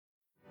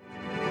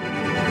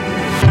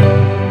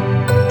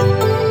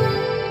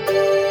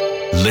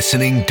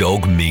Listening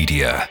Dog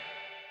Media.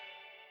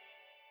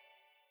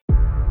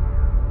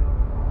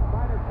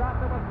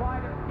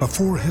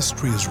 Before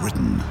history is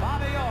written,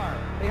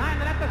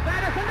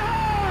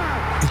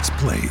 it's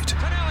played.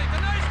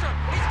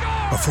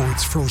 Before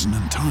it's frozen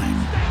in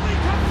time,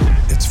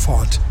 it's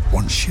fought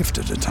one shift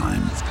at a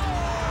time.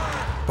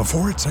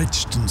 Before it's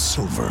etched in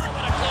silver,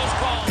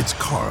 it's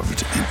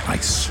carved in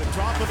ice.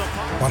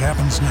 What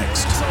happens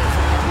next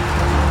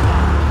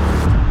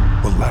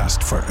will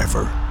last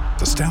forever.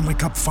 The Stanley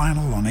Cup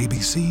Final on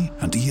ABC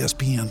and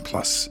ESPN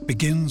Plus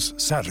begins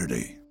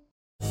Saturday.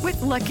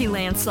 With Lucky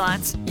Land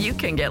Slots, you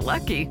can get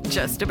lucky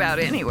just about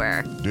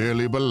anywhere.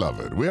 Dearly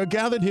beloved, we are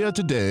gathered here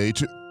today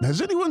to...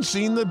 Has anyone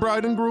seen the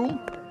bride and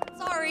groom?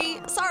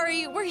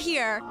 Sorry, we're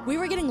here. We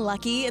were getting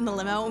lucky in the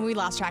limo and we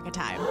lost track of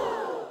time.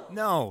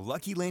 No,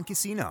 Lucky Land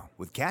Casino,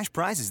 with cash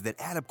prizes that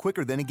add up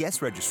quicker than a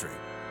guest registry.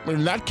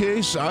 In that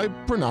case, I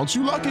pronounce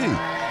you lucky.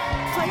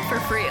 Play for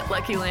free at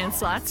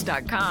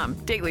LuckyLandSlots.com.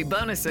 Daily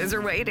bonuses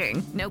are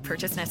waiting. No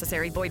purchase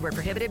necessary. Void where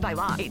prohibited by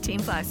law.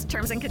 18+.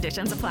 Terms and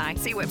conditions apply.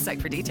 See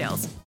website for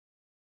details.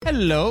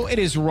 Hello, it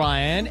is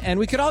Ryan, and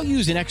we could all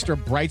use an extra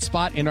bright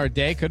spot in our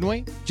day, couldn't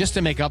we? Just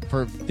to make up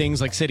for things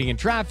like sitting in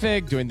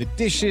traffic, doing the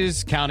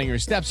dishes, counting your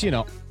steps, you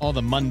know, all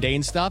the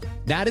mundane stuff.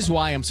 That is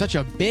why I'm such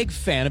a big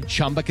fan of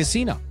Chumba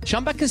Casino.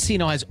 Chumba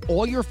Casino has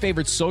all your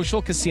favorite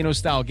social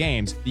casino-style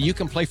games that you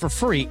can play for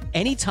free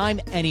anytime,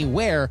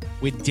 anywhere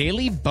with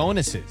daily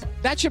bonuses.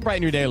 That should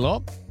brighten your day a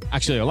little.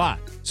 Actually, a lot.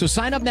 So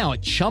sign up now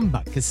at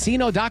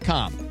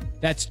ChumbaCasino.com.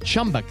 That's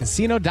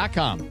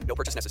ChumbaCasino.com. No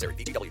purchase necessary.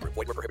 VGW Group.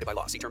 Void where prohibited by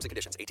law. See terms and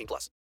conditions.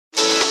 18+.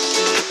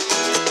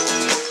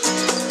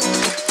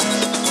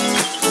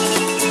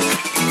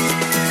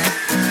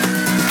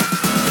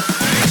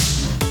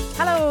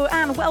 Hello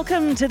and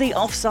welcome to the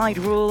Offside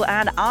Rule,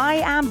 and I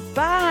am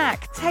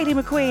back, Teddy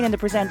McQueen in the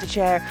presenter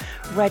chair,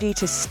 ready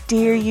to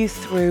steer you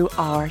through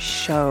our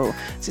show.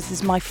 So this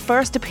is my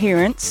first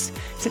appearance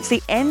since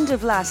the end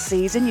of last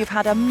season. You've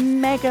had a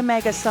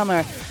mega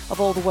summer of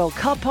all the World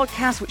Cup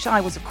podcasts, which I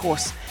was, of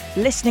course,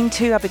 listening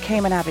to. I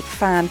became an avid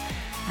fan,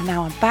 and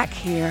now I'm back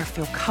here,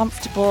 feel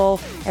comfortable,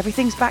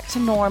 everything's back to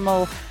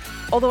normal,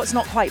 although it's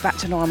not quite back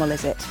to normal,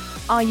 is it?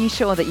 Are you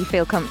sure that you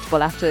feel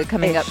comfortable after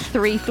coming up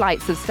 4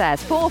 flights of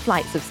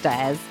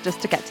stairs, just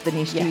to get to the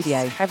new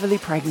studio? Heavily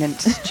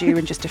pregnant, due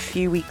in just a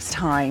few weeks'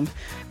 time,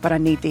 but I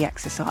need the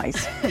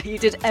exercise. You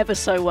did ever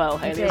so well,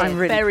 Hayley. I'm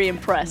really, very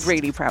impressed.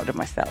 Really proud of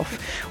myself.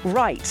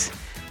 Right.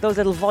 Those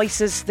little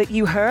voices that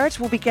you heard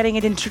will be getting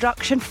an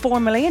introduction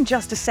formally in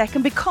just a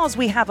second, because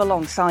we have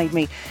alongside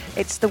me,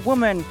 it's the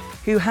woman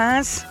who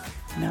has,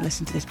 now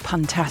listen to this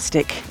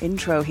puntastic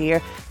intro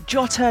here,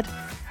 jotted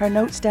her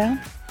notes down.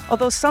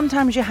 Although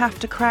sometimes you have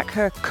to crack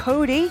her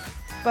Cody,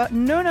 but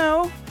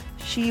no,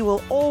 she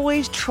will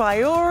always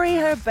try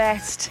her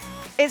best.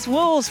 It's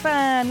Wolves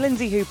fan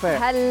Lindsay Hooper.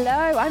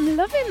 Hello, I'm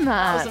loving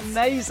that. That was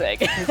amazing.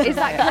 Is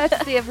that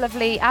courtesy of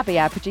lovely Abby,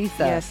 our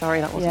producer? Yeah,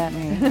 sorry, that wasn't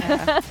me.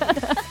 Yeah.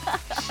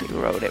 She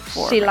wrote it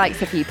for me. She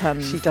likes a few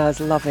puns. She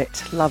does, love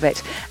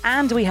it.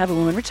 And we have a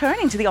woman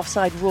returning to the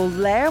Offside Rule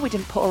lair. We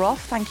didn't put her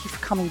off, thank you for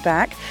coming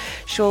back.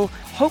 She'll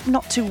hope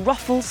not to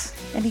ruffles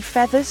any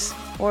feathers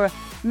or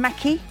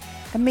Mackie.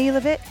 A meal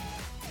of it.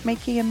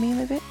 Makey a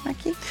meal of it,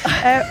 Mackie.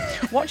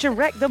 Watch her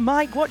wreck the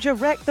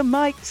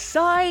mic.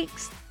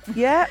 Sykes.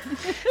 Yeah.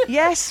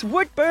 Yes,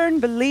 Woodburn,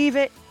 believe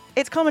it.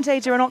 It's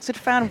commentator and Oxford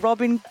fan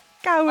Robin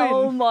Cowan.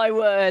 Oh my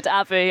word,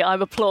 Abby,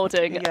 I'm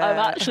applauding. Yeah. I'm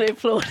actually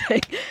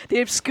applauding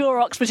the obscure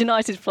Oxford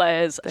United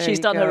players. She's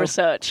done her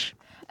research.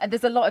 And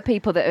there's a lot of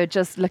people that are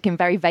just looking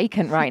very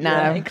vacant right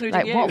now. Yeah,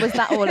 including you. What was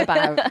that all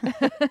about?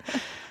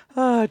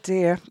 Oh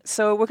dear.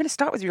 So we're going to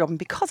start with you, Robin,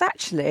 because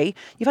actually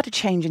you've had a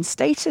change in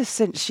status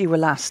since you were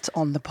last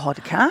on the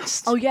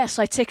podcast. Oh yes,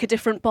 I tick a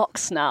different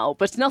box now,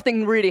 but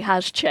nothing really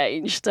has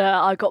changed.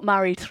 I got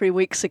married 3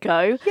 weeks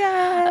ago.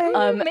 Yay!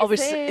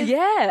 Obviously,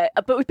 yeah,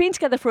 but we've been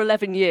together for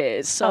 11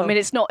 years, so I mean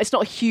it's not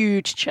a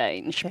huge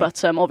change,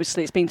 but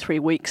obviously it's been 3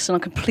 weeks, and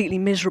I'm completely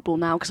miserable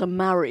now because I'm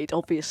married,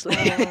 obviously.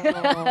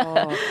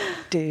 Oh.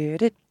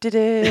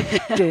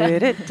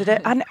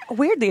 And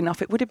weirdly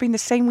enough, it would have been the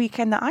same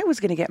weekend that I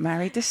was going to get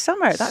married this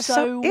summer. That's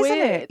so weird. Isn't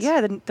it?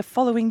 Yeah, the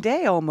following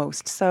day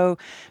almost. So,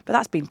 but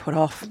that's been put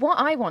off. What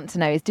I want to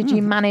know is, did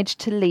you manage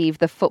to leave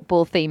the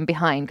football theme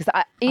behind?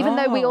 Because even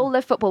though we all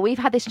love football, we've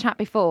had this chat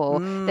before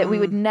that we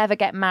would never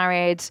get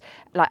married.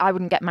 Like, I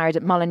wouldn't get married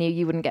at Molineux,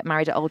 you wouldn't get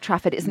married at Old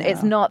Trafford.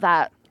 It's not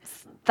that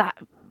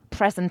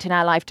present in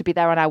our life to be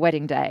there on our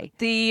wedding day.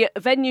 The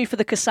venue for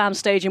the Kassam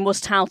Stadium was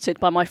touted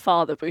by my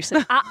father, but he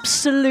said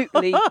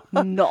absolutely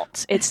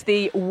not. It's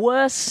the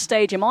worst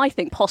stadium, I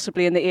think,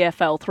 possibly in the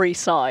EFL, 3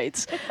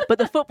 sides. But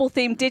the football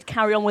theme did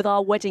carry on with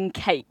our wedding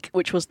cake,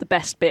 which was the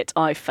best bit,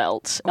 I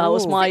felt.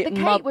 The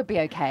cake would be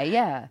okay,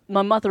 yeah.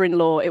 My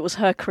mother-in-law, it was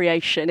her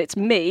creation. It's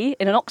me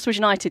in an Oxford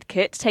United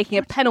kit taking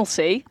a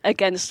penalty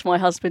against my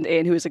husband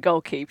Ian, who is a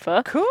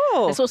goalkeeper.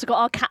 Cool. It's also got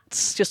our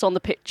cats just on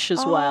the pitch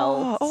as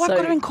well. Oh, I've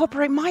got to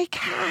incorporate my my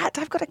cat.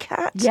 I've got a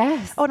cat.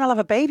 Yes. Oh, and I'll have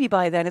a baby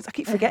by then. I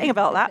keep forgetting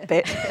about that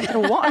bit. I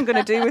don't know what I'm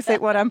going to do with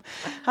it when I'm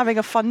having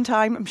a fun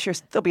time. I'm sure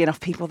there'll be enough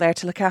people there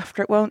to look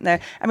after it, won't there?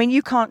 I mean,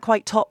 you can't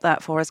quite top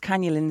that for us,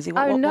 can you, Lindsay?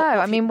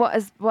 What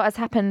has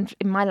happened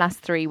in my last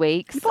 3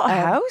 weeks? You bought a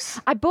house?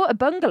 I bought a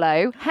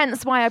bungalow,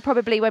 hence why I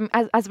probably,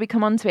 as we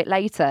come on to it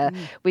later,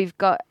 we've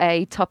got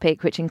a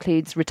topic which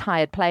includes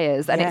retired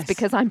players, and it's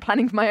because I'm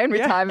planning for my own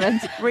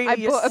retirement. Really,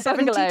 I bought a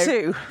bungalow.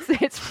 72. So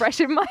it's fresh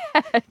in my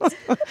head.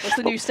 Was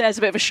the new stairs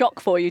a bit of a shock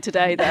for you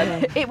today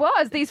then? It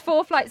was. These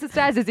 4 flights of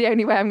stairs is the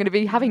only way I'm going to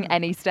be having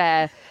any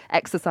stair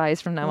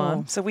exercise from now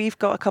on. So we've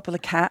got a couple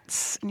of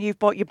cats, and you've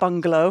bought your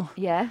bungalow.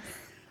 Yes.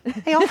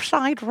 The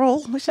offside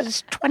rule. This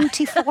is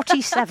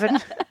 2047.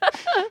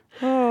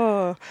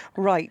 Oh,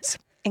 right.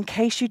 In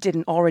case you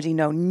didn't already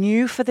know,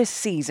 new for this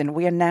season,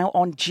 we are now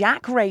on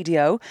Jack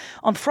Radio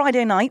on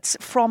Friday nights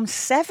from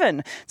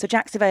 7. So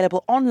Jack's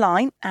available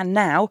online and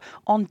now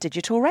on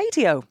digital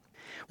radio.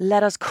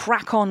 Let us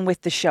crack on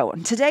with the show.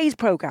 On today's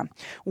programme,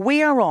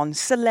 we are on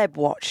Celeb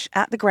Watch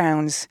at the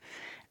grounds,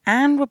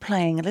 and we're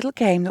playing a little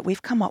game that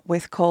we've come up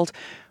with called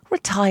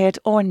Retired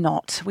or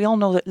Not. We all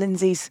know that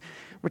Lindsay's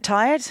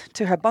retired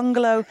to her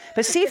bungalow,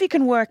 but see if you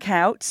can work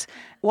out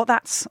what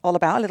that's all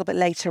about a little bit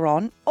later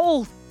on.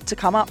 All to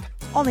come up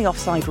on the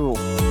Offside Rule.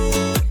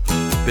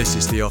 This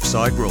is the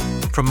Offside Rule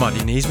from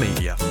Muddy Knees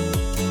Media.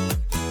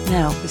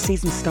 Now, the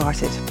season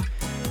started.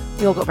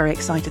 We all got very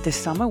excited this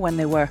summer when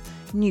there were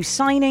new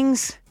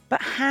signings,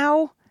 but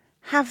how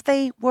have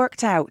they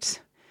worked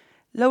out?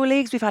 Lower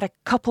leagues, we've had a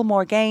couple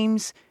more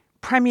games.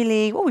 Premier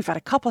League, we've had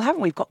a couple,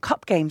 haven't we? We've got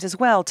cup games as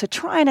well to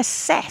try and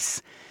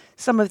assess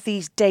some of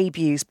these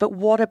debuts. But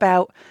what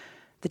about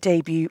the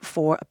debut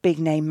for a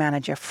big-name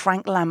manager,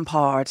 Frank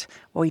Lampard?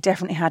 Well, he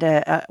definitely had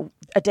a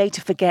day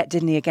to forget,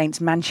 didn't he,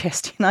 against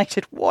Manchester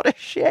United? What a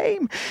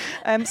shame.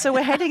 So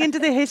we're heading into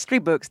the history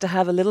books to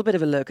have a little bit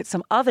of a look at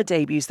some other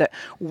debuts that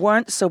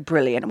weren't so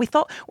brilliant. And we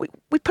thought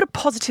we put a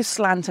positive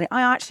slant on it.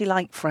 I actually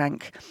like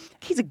Frank.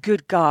 He's a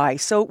good guy.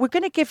 So we're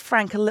going to give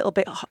Frank a little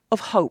bit of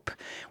hope.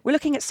 We're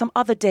looking at some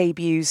other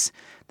debuts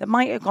that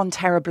might have gone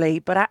terribly,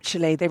 but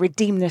actually they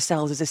redeemed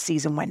themselves as the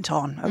season went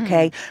on,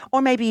 okay?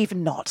 Or maybe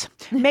even not.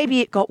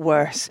 Maybe it got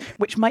worse,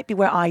 which might be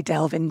where I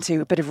delve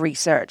into a bit of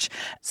research.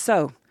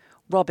 So,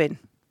 Robin,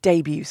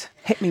 debuts.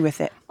 Hit me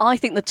with it. I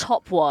think the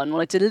top one,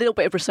 well, I did a little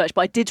bit of research,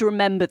 but I did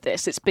remember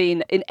this. It's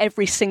been in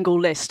every single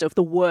list of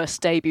the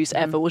worst debuts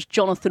ever, was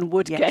Jonathan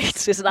Woodgate.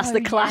 Yes. That's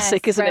the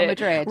classic, isn't Real it?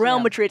 Madrid, Real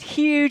Madrid,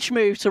 huge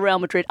move to Real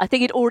Madrid. I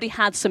think he'd already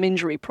had some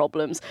injury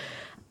problems.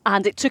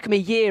 And it took him a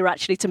year,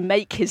 actually, to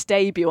make his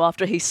debut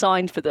after he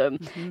signed for them.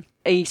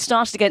 He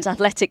started against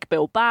Athletic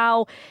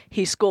Bilbao.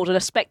 He scored a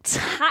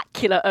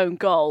spectacular own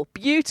goal.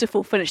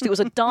 Beautiful finish. It was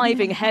a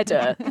diving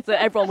header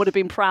that everyone would have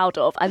been proud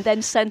of, and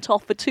then sent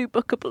off for 2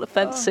 bookable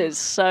offences.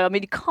 So, I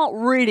mean, you can't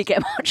really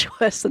get much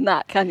worse than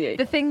that, can you?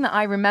 The thing that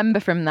I remember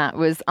from that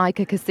was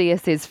Iker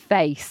Casillas'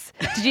 face.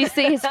 Did you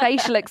see his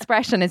facial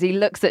expression as he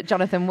looks at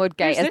Jonathan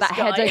Woodgate as that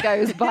header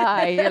goes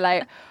by? You're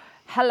like,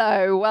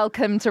 hello,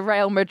 welcome to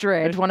Real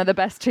Madrid, one of the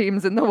best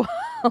teams in the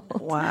world.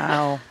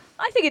 Wow.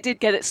 I think it did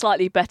get it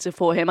slightly better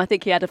for him. I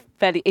think he had a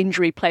fairly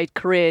injury-plagued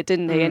career,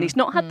 didn't he? And he's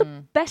not had the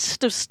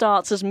best of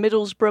starts as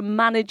Middlesbrough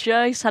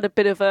manager. He's had a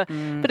bit of a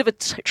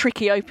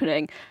tricky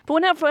opening. But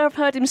whenever I've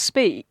heard him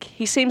speak,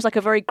 he seems like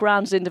a very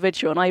grounded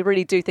individual, and I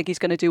really do think he's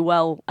going to do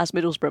well as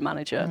Middlesbrough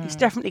manager. He's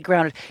definitely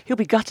grounded. He'll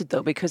be gutted,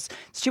 though, because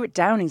Stuart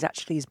Downing's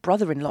actually his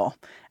brother-in-law.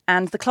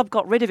 And the club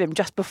got rid of him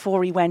just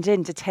before he went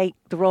in to take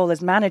the role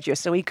as manager.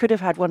 So he could have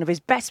had one of his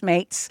best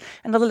mates,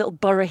 another little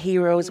Borough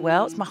hero as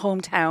well. It's my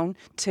hometown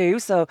too,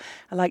 so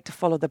I like to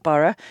follow the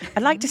Borough.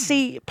 I'd like to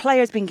see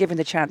players being given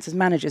the chance as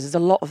managers. There's a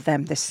lot of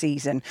them this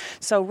season.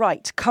 So,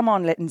 right, come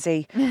on,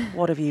 Lindsay.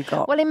 What have you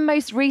got? Well, in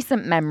most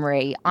recent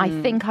memory, I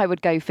think I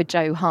would go for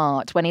Joe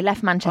Hart when he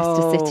left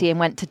Manchester City and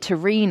went to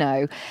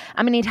Torino.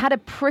 I mean, he'd had a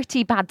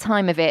pretty bad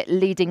time of it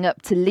leading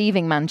up to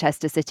leaving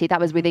Manchester City. That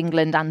was with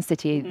England and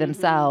City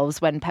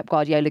themselves when Pep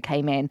Guardiola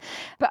came in.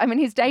 But I mean,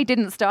 his day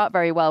didn't start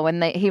very well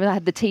when he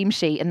had the team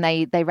sheet and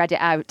they read it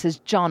out as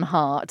John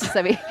Hart.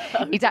 So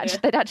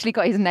they'd actually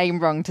got his name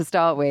wrong to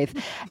start with.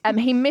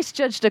 He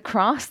misjudged a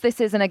cross. This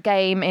is in a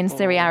game in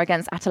Serie A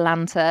against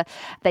Atalanta.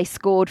 They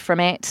scored from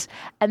it.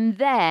 And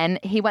then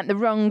he went the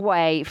wrong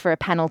way for a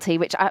penalty,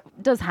 which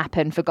does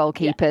happen for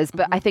goalkeepers.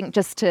 But I think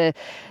just to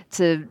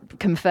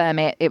confirm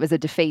it, it was a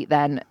defeat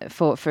then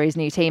for his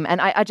new team. And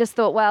I just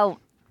thought, well,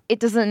 it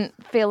doesn't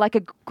feel like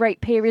a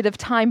great period of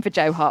time for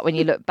Joe Hart when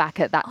you look back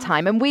at that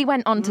time. And we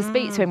went on to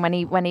speak to him when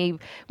he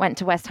went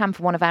to West Ham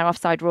for one of our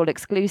Offside Rule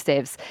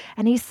exclusives.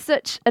 And he's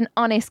such an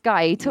honest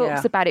guy. He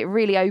talks about it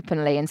really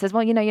openly and says,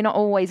 well, you know, you're not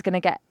always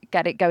going to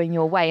get it going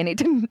your way. And it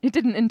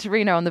didn't in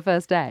Torino on the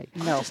first day.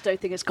 No. I just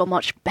don't think it's gone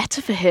much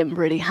better for him,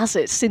 really, has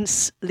it?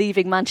 Since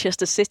leaving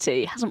Manchester City,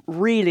 he hasn't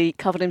really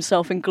covered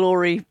himself in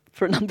glory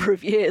for a number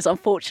of years,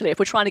 unfortunately. If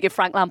we're trying to give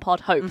Frank Lampard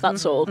hope,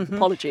 that's all.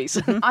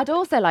 Apologies. I'd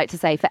also like to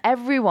say for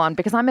everyone,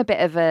 because I'm a bit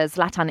of a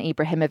Zlatan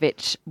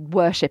Ibrahimovic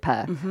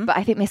worshipper, but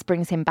I think this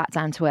brings him back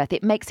down to earth.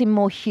 It makes him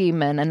more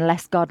human and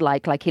less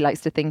godlike, like he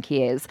likes to think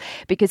he is.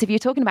 Because if you're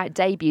talking about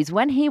debuts,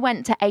 when he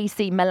went to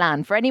AC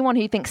Milan, for anyone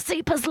who thinks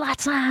Super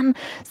Zlatan,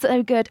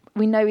 so good,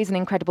 we know he's an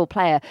incredible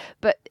player.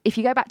 But if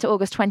you go back to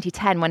August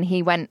 2010, when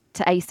he went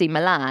to AC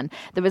Milan,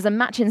 there was a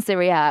match in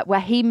Serie A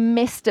where he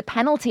missed a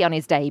penalty on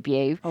his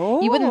debut.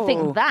 You wouldn't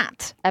think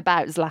that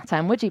about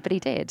Zlatan, would you? But he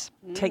did.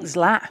 Take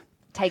Zlat.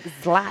 Take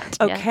Zlat.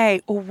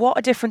 Okay, well, what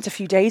a difference a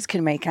few days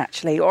can make,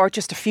 actually, or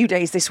just a few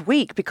days this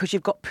week, because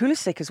you've got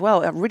Pulisic as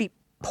well, a really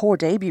poor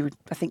debut,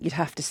 I think you'd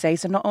have to say.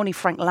 So not only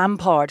Frank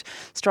Lampard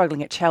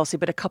struggling at Chelsea,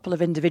 but a couple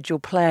of individual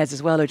players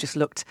as well who just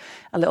looked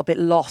a little bit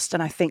lost.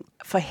 And I think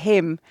for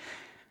him,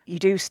 you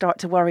do start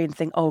to worry and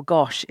think, oh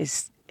gosh,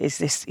 is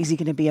he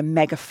going to be a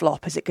mega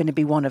flop? Is it going to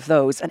be one of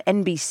those? And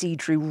NBC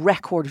drew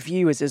record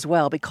viewers as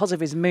well because of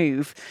his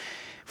move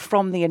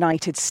from the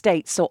United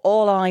States, so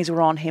all eyes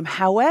were on him.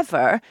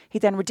 However, he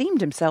then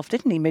redeemed himself,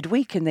 didn't he,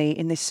 midweek in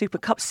the Super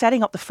Cup,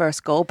 setting up the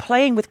first goal,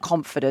 playing with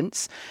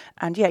confidence.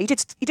 And yeah, he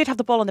did have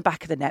the ball on the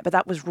back of the net, but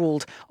that was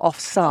ruled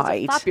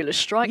offside. It was a fabulous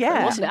strike,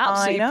 though, wasn't it?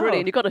 Absolutely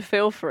brilliant. You've got to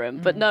feel for him.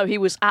 But no, he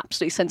was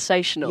absolutely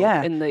sensational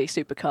in the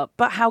Super Cup.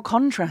 But how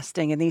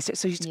contrasting in these.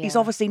 So he's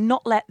obviously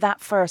not let that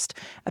first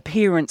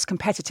appearance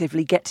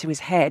competitively get to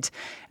his head,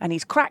 and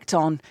he's cracked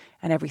on,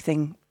 and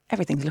everything's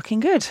looking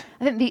good.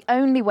 I think the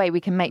only way we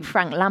can make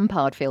Frank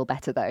Lampard feel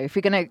better, though, if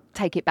we're going to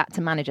take it back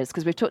to managers,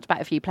 because we've talked about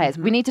a few players,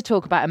 we need to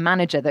talk about a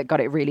manager that got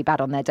it really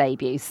bad on their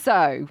debut.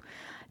 So,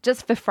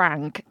 just for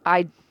Frank,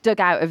 I dug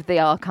out of the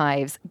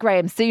archives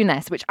Graham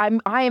Souness, which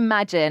I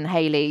imagine,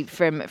 Hayley,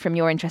 from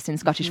your interest in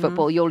Scottish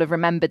football, you'll have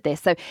remembered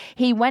this. So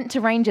he went to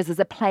Rangers as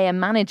a player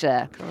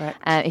manager,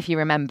 if you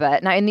remember.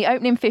 Now, in the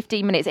opening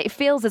 15 minutes, it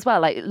feels as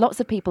well like lots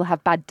of people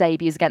have bad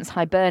debuts against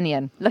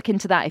Hibernian. Look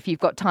into that if you've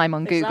got time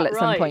on Google at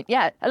some point.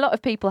 Yeah, a lot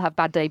of people have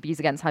bad debuts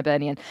against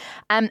Hibernian.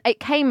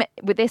 It came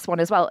with this one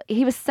as well.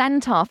 He was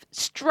sent off,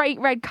 straight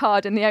red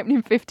card in the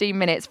opening 15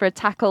 minutes for a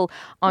tackle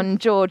on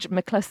George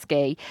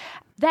McCluskey.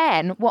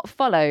 Then what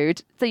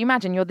followed, so you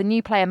imagine you're the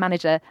new player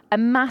manager, a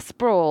mass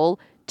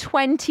brawl,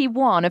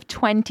 21 of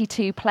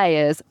 22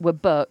 players were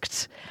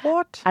booked.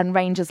 What? And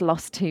Rangers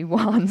lost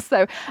 2-1.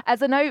 So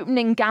as an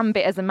opening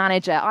gambit as a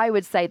manager, I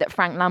would say that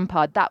Frank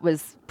Lampard, that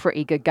was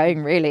pretty good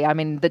going, really. I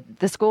mean, the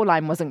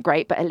scoreline wasn't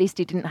great, but at least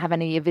he didn't have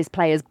any of his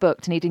players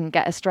booked and he didn't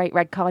get a straight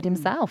red card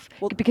himself.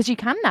 Because you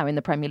can now in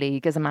the Premier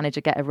League as a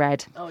manager get a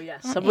red. Oh,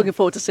 yes. I'm looking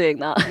forward to seeing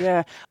that.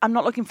 Yeah. I'm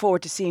not looking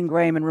forward to seeing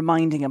Graham and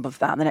reminding him of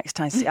that the next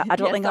time. I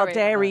don't think I'll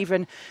dare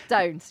even...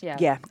 Don't, yeah.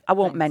 Yeah, I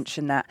won't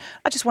mention that.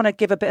 I just want to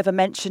give a bit of a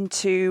mention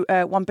to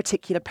one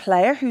particular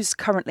player who's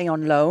currently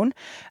on loan,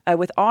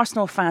 with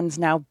Arsenal fans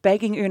now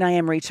begging Unai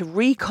Emery to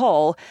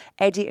recall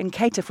Eddie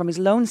Nketiah from his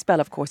loan spell,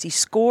 of course. He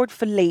scored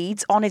for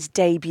Leeds on his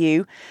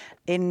debut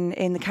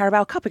in the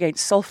Carabao Cup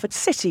against Salford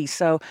City.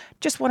 So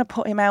just want to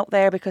put him out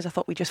there because I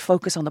thought we'd just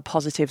focus on the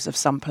positives of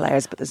some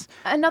players. But there's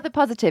another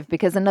positive,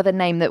 because another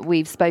name that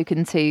we've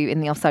spoken to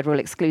in the Offside Rule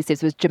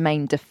exclusives was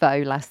Jermaine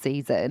Defoe last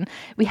season.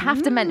 We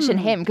have to mention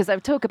him because I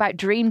talk about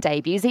dream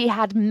debuts. He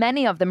had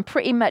many of them,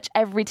 pretty much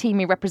every team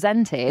he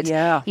represented.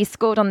 Yeah. He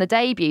scored on the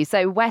debut.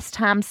 So West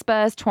Ham,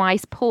 Spurs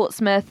twice,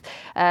 Portsmouth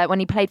when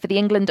he played for the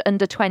England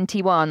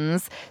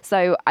under-21s.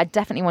 So I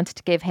definitely wanted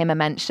to give him a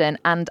mention,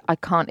 and I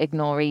can't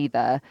ignore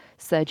either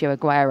Sergio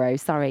Aguero.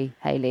 Sorry,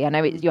 Hayley. I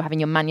know you're having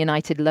your Man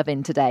United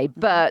love-in today,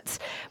 but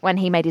when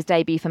he made his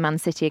debut for Man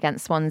City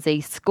against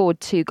Swansea,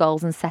 scored 2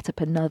 goals and set up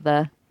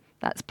another.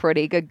 That's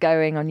pretty good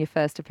going on your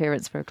first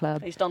appearance for a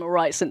club. He's done all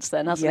right since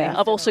then, hasn't he?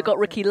 I've also got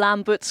Ricky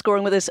Lambert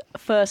scoring with his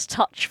first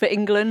touch for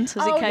England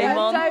as he came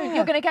on. Don't.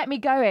 You're going to get me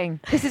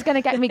going. This is going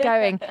to get me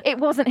going. It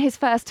wasn't his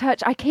first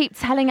touch. I keep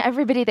telling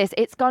everybody this.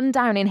 It's gone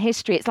down in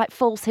history. It's like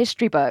false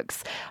history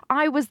books.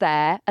 I was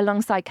there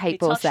alongside Kate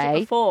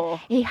Borsay.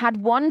 He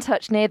had one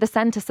touch near the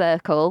centre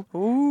circle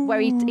where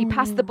he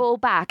passed the ball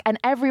back, and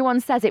everyone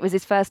says it was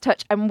his first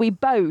touch. And we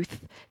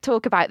both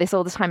talk about this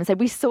all the time and say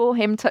we saw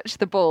him touch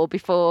the ball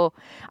before.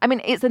 I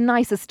mean, it's a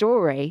nicer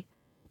story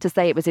to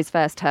say it was his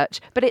first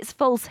touch, but it's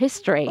false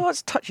history. Oh,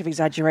 it's a touch of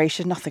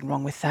exaggeration. Nothing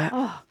wrong with that.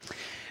 Oh.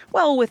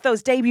 Well, with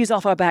those debuts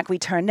off our back, we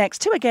turn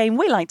next to a game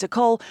we like to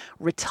call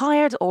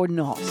Retired or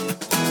Not.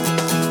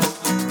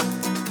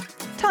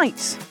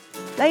 Tights.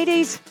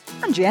 Ladies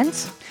and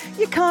gents,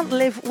 you can't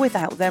live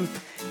without them,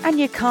 and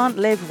you can't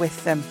live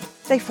with them.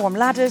 They form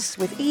ladders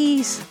with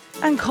ease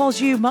and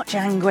cause you much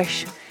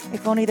anguish.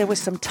 If only there was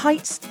some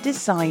tights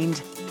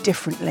designed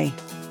differently.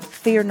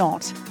 Fear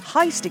not.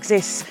 Heist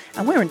exists,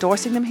 and we're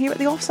endorsing them here at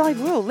the Offside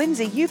Rule.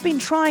 Lindsay, you've been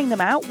trying them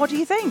out. What do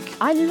you think?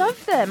 I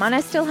love them, and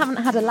I still haven't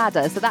had a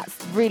ladder, so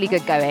that's really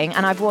good going,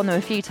 and I've worn them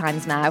a few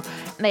times now.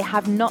 They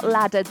have not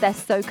laddered, they're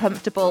so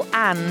comfortable,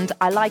 and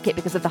I like it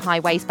because of the high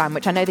waistband,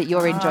 which I know that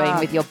you're enjoying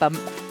with your bump.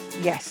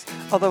 Yes.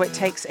 although it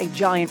takes a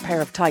giant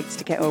pair of tights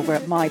to get over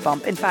my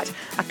bump. In fact,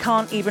 I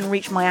can't even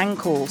reach my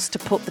ankles to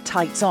put the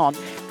tights on.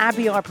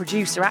 Abby, our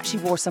producer,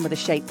 actually wore some of the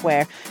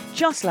shapewear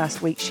just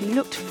last week. She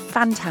looked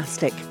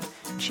fantastic.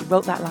 She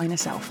wrote that line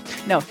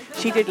herself. No,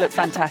 she did look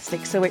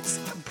fantastic. So it's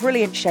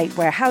brilliant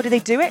shapewear. How do they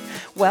do it?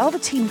 Well, the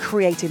team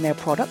creating their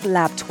product,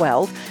 Lab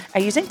 12,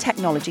 are using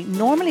technology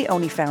normally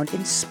only found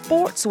in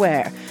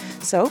sportswear.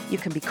 So you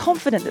can be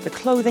confident that the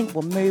clothing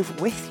will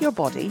move with your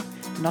body,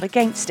 not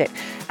against it.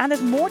 And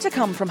there's more to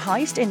come from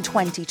Heist in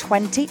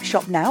 2020.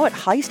 Shop now at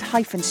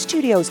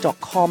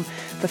heist-studios.com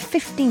for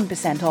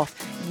 15%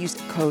 off. Use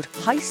the code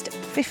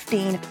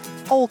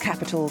HEIST15, all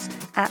capitals,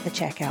 at the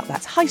checkout.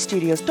 That's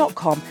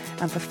heiststudios.com,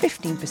 and for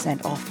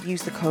 15% off,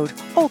 use the code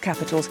all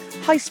capitals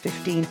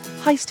HEIST15,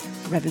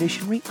 Heist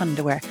Revolutionary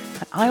Underwear.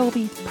 And I will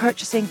be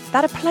purchasing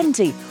that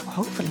aplenty.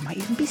 Hopefully might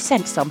even be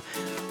sent some.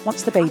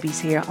 Once the baby's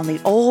here, I'll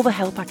need all the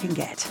help I can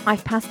get.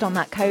 I've passed on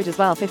that code as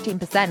well,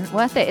 15%.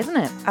 Worth it, isn't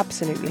it?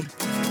 Absolutely.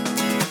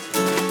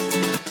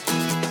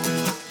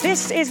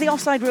 This is the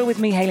Offside Rule with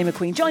me, Hayley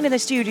McQueen, joined in the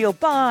studio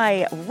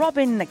by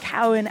Robin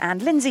Cowan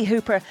and Lindsay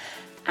Hooper.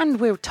 And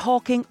we're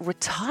talking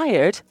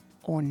retired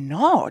or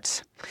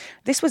not.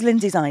 This was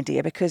Lindsay's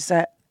idea because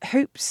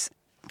Hoops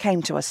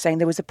came to us saying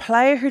there was a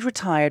player who'd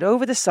retired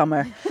over the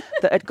summer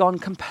that had gone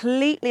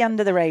completely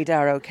under the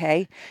radar,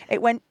 okay?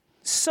 It went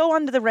so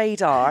under the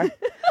radar,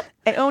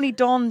 it only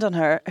dawned on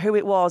her who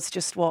it was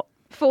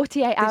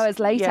 48 hours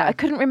later. Yeah. I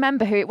couldn't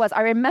remember who it was.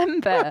 I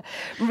remember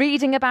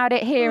reading about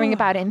it, hearing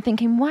about it, and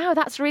thinking, wow,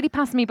 that's really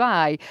passed me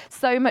by.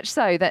 So much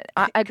so that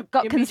I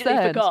got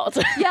concerned. Forgot.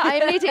 Yeah,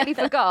 I immediately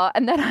forgot.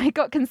 And then I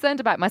got concerned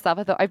about myself.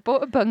 I thought, I've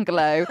bought a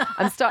bungalow.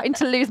 I'm starting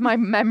to lose my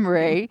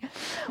memory.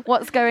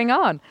 What's going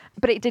on?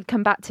 But it did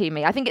come back to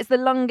me. I think it's the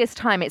longest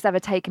time it's ever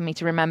taken me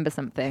to remember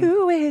something.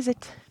 Who is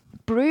it?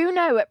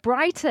 Bruno at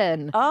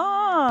Brighton.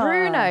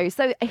 Bruno.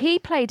 So he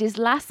played his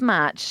last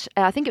match,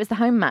 I think it was the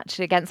home match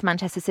against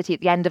Manchester City at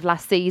the end of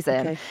last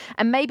season. Okay.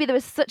 And maybe there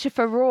was such a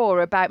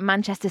furore about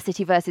Manchester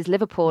City versus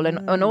Liverpool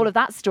and all of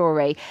that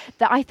story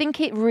that I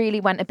think it really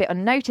went a bit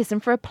unnoticed.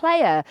 And for a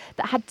player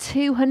that had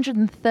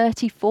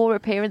 234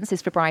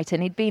 appearances for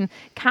Brighton, he'd been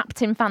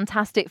captain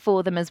fantastic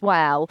for them as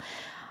well.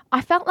 I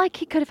felt like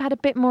he could have had a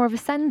bit more of a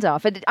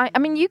send-off. I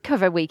mean, you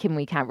cover week in,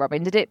 week out,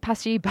 Robin. Did it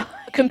pass you by?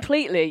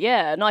 Completely,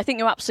 yeah. And I think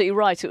you're absolutely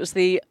right. It was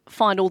the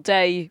final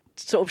day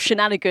sort of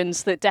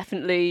shenanigans that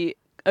definitely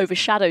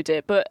overshadowed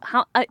it. But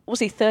how was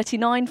he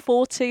 39,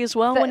 40 as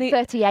well?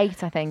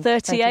 38, I think.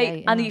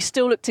 38, and he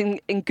still looked in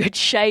good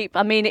shape.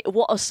 I mean,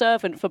 what a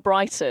servant for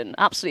Brighton.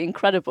 Absolutely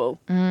incredible.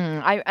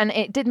 And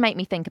it did make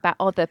me think about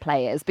other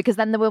players, because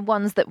then there were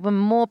ones that were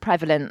more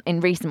prevalent in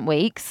recent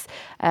weeks.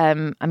 I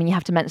mean, you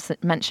have to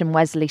mention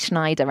Wesley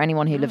Sneijder.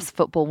 Anyone who loves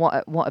football,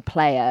 what a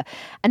player.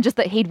 And just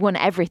that he'd won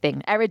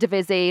everything.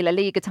 Eredivisie, La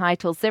Liga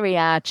titles, Serie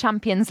A,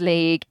 Champions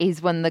League.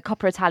 He's won the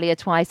Coppa Italia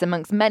twice,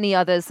 amongst many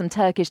others, some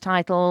Turkish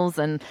titles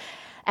and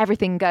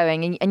everything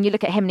going. And you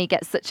look at him and he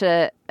gets such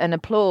an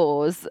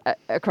applause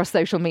across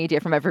social media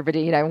from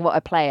everybody, what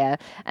a player.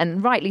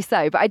 And rightly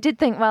so. But I did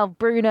think, well,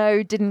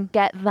 Bruno didn't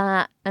get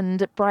that.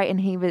 And at Brighton,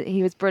 he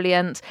was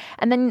brilliant.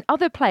 And then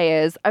other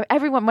players,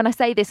 everyone, when I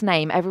say this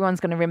name, everyone's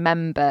going to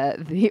remember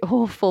the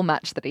awful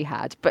match that he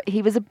had. But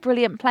he was a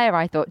brilliant player,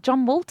 I thought.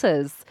 John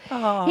Walters.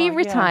 He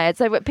retired.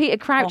 Yeah. So Peter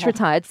Crouch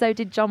retired, so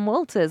did John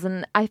Walters.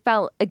 And I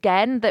felt,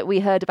 again, that we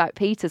heard about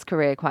Peter's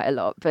career quite a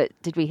lot. But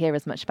did we hear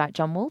as much about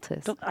John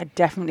Walters? I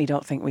definitely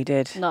don't think we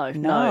did.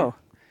 No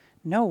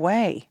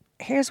way.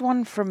 Here's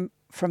one from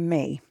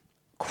me.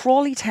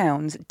 Crawley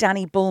Town's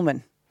Danny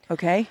Bullman.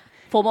 Okay?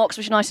 Former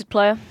Oxford United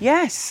player.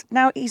 Yes.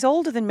 Now, he's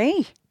older than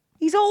me.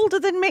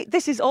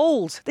 This is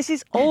old.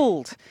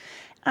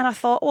 And I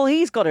thought, well,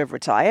 he's got to have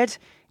retired.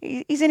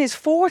 He's in his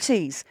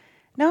 40s.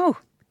 No,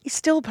 he's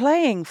still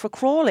playing for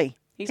Crawley.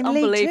 He's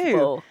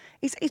unbelievable.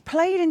 He's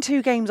played in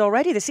 2 games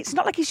already. It's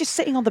not like he's just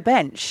sitting on the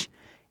bench.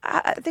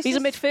 He's a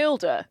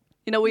midfielder.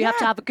 We have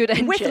to have a good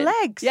engine. With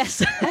legs.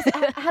 Yes.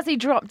 Has he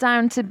dropped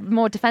down to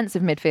more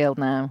defensive midfield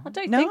now? I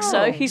don't think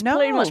so. He's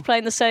pretty much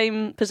playing the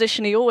same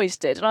position he always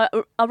did. And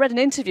I read an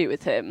interview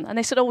with him and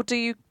they said, do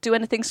you do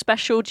anything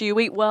special? Do you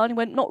eat well? And he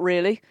went, not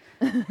really.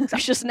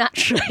 It's just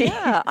naturally.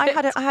 Yeah,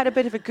 I had a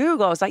bit of a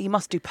Google. I was like, you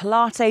must do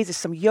Pilates. There's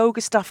some yoga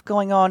stuff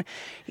going on.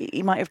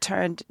 He might have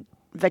turned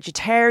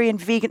vegetarian,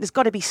 vegan. There's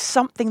got to be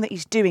something that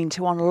he's doing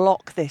to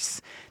unlock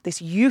this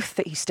youth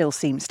that he still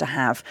seems to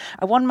have.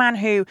 One man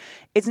who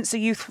isn't so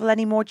youthful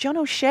anymore, John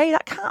O'Shea.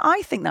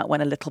 I think that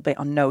went a little bit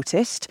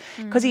unnoticed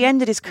because he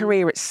ended his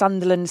career at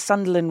Sunderland.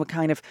 Sunderland were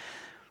kind of,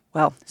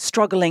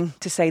 struggling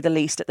to say the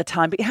least at the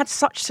time. But he had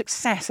such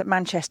success at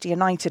Manchester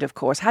United, of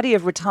course. Had he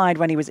have retired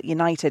when he was at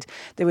United,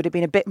 there would have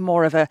been a bit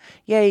more of a,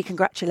 yay,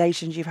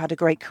 congratulations, you've had a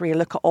great career.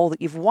 Look at all that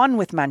you've won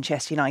with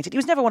Manchester United. He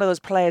was never one of those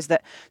players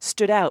that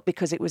stood out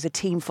because it was a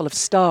team full of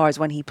stars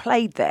when he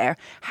played there.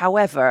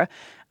 However,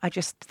 I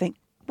just think,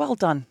 well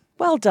done.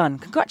 Well done.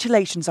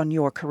 Congratulations on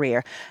your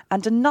career.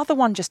 And another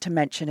one just to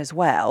mention as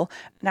well.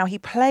 Now, he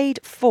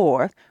played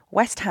for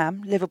West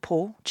Ham,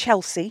 Liverpool,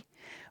 Chelsea.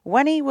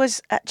 When he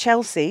was at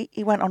Chelsea,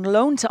 he went on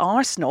loan to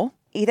Arsenal.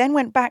 He then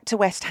went back to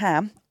West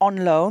Ham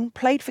on loan,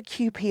 played for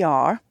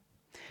QPR.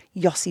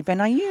 Yossi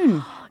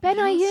Benayoun.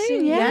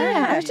 Benayoun,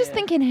 yeah. I was just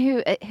thinking,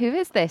 who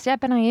is this? Yeah,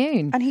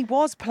 Benayoun. And he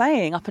was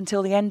playing up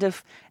until the end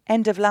of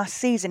last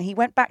season. He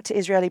went back to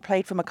Israel. He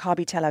played for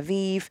Maccabi Tel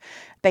Aviv,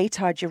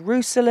 Beitar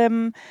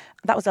Jerusalem.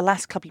 That was the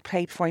last club he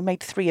played for. He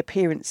made 3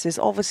 appearances.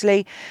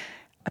 Obviously,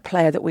 a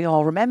player that we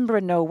all remember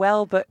and know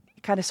well, but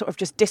kind of sort of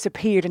just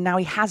disappeared, and now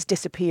he has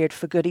disappeared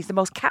for good. He's the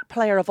most cap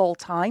player of all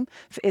time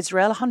for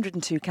Israel,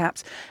 102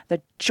 caps,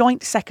 the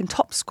joint second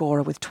top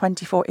scorer with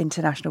 24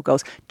 international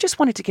goals. Just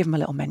wanted to give him a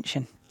little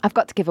mention. I've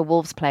got to give a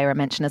Wolves player a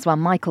mention as well.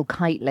 Michael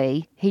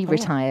Kitely, he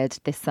retired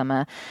this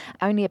summer,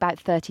 only about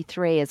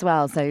 33 as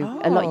well,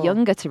 so a lot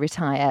younger to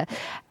retire.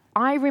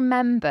 I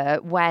remember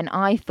when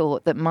I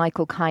thought that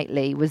Michael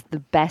Kitely was the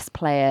best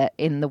player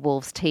in the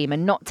Wolves team,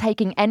 and not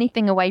taking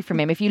anything away from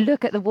him. If you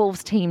look at the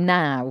Wolves team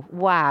now,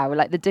 wow,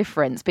 like the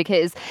difference,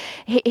 because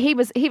he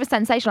was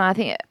sensational. I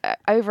think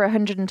over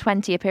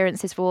 120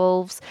 appearances for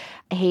Wolves.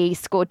 He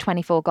scored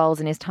 24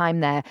 goals in his time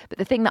there. But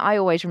the thing that I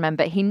always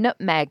remember, he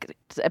nutmegged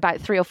about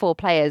 3 or 4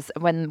 players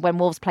when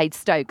Wolves played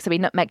Stoke. So he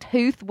nutmegged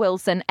Huth,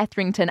 Wilson,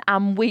 Etherington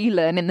and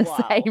Whelan in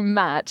the same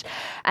match.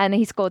 And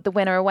he scored the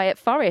winner away at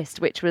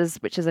Forest, which is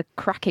a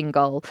cracking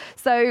goal.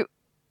 So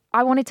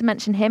I wanted to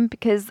mention him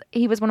because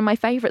he was one of my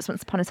favourites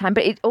once upon a time,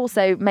 but it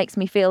also makes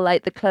me feel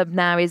like the club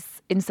now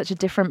is in such a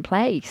different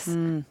place.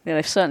 Yeah,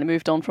 they've certainly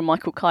moved on from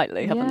Michael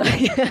Kitely, haven't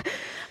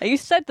they? You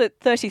said that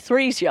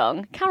 33 is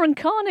young. Karen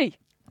Carney,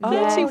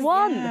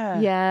 31.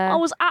 Yeah. I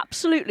was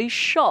absolutely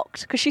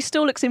shocked because she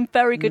still looks in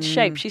very good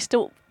shape. She's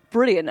still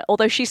brilliant,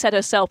 although she said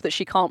herself that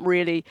she can't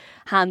really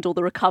handle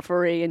the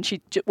recovery, and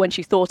when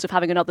she thought of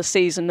having another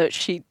season that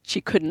she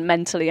couldn't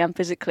mentally and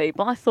physically.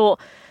 But I thought,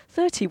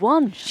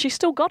 31, she's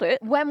still got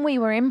it. When we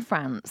were in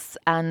France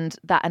and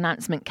that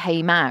announcement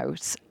came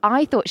out,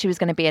 I thought she was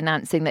going to be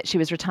announcing that she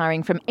was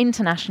retiring from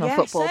international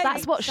football.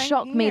 That's what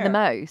shocked me the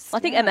most. I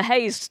think Emma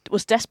Hayes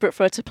was desperate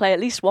for her to play at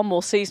least one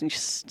more season.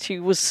 She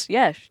was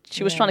trying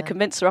to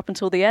convince her up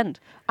until the end.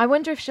 I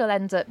wonder if she'll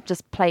end up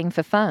just playing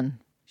for fun.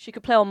 She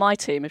could play on my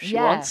team if she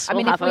wants. I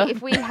mean,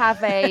 if we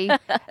have a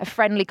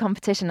friendly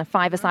competition, a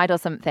 5-a-side or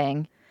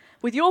something.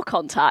 With your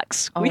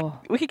contacts, we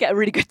could get a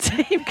really good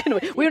team,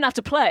 couldn't we? We don't have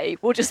to play,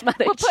 we'll just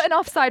manage. We'll put an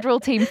offside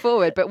rule team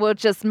forward, but we'll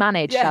just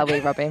manage, shall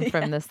we, Robin,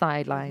 from the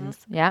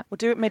sidelines? Yeah. We'll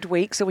do it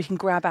midweek so we can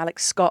grab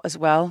Alex Scott as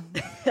well.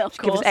 Of course.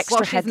 Give us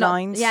extra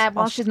headlines.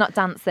 While she's not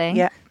dancing.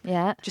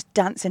 Yeah. Just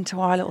dance into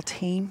our little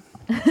team.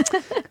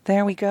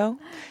 There we go.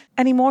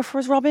 Any more for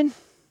us, Robin?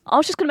 I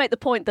was just going to make the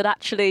point that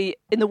actually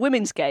in the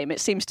women's game,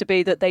 it seems to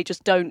be that they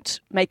just don't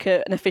make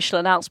an official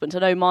announcement. I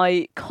know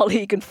my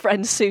colleague and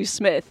friend Sue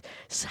Smith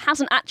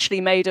hasn't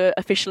actually made an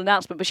official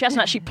announcement, but she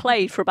hasn't actually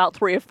played for about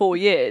 3 or 4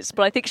 years.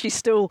 But I think she's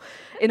still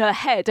in her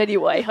head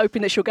anyway,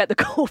 hoping that she'll get the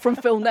call from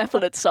Phil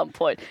Neville at some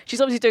point. She's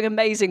obviously doing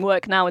amazing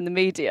work now in the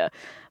media.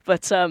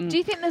 But do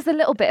you think there's a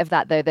little bit of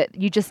that, though, that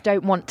you just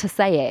don't want to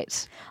say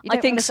it? I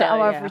think so.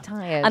 I've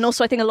retired. And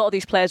also, I think a lot of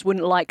these players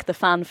wouldn't like the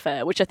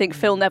fanfare, which I think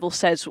Phil Neville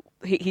says.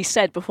 He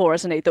said before,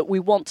 hasn't he, that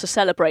we want to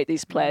celebrate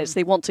these players.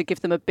 They want to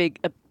give them make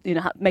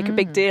a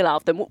big deal out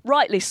of them. Well,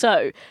 rightly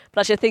so.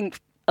 But actually, I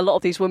think a lot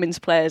of these women's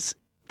players,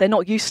 they're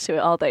not used to it,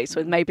 are they?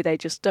 So maybe they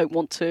just don't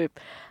want to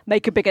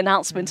make a big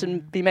announcement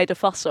and be made a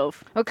fuss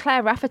of. Well,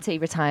 Claire Rafferty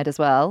retired as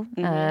well.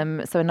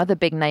 So another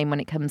big name when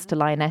it comes to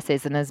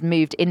Lionesses, and has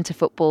moved into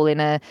football in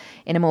a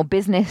more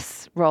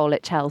business role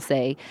at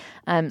Chelsea.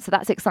 So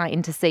that's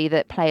exciting to see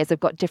that players have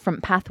got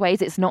different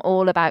pathways. It's not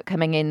all about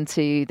coming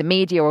into the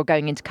media or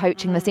going into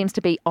coaching. There seems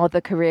to be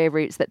other career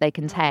routes that they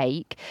can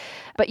take.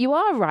 But you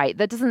are right.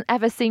 There doesn't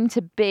ever seem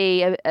to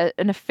be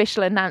an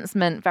official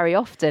announcement very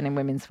often in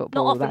women's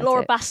football. Not often.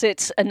 Laura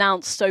Bassett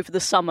announced over the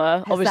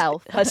summer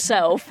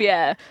herself.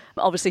 Yeah.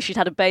 Obviously, she'd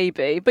had a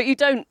baby, but you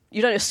don't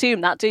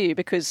assume that, do you?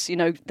 Because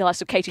the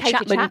likes of Katie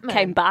Chapman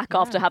came back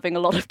after having a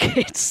lot of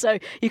kids, so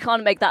you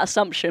can't make that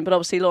assumption. But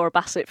obviously, Laura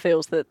Bassett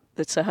feels that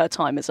her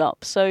time is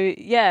up. So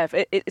yeah,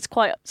 it's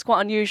quite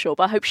unusual.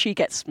 But I hope she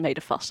gets made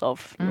a fuss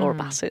of. Laura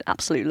Bassett,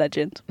 absolute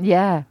legend.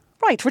 Yeah.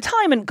 Right,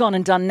 retirement gone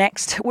and done.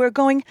 Next, we're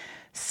going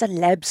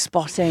celeb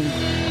spotting.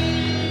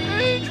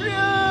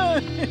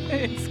 Adrian,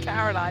 it's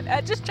Caroline.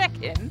 Just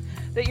checking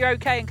that you're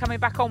okay and coming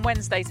back on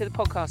Wednesday to the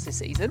podcast this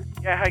season.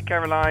 Yeah, hey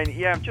Caroline.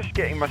 Yeah, I'm just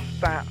getting my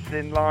stats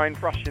in line,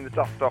 brushing the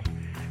dust off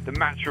the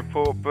match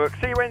report book.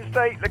 See you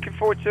Wednesday. Looking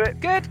forward to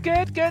it.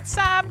 Good.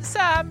 Sam,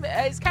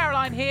 it's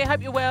Caroline here.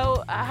 Hope you're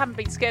well. I haven't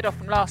been scared off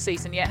from last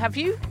season yet, have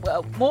you?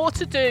 Well, more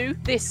to do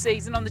this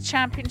season on the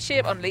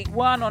Championship, on League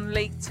One, on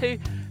League Two.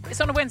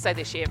 It's on a Wednesday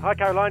this year. Hi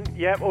Caroline.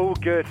 Yep, all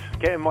good.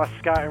 Getting my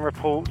scouting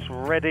reports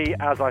ready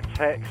as I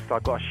text.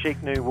 I've got a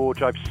chic new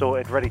wardrobe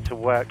sorted, ready to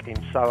work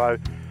in Soho.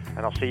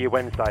 And I'll see you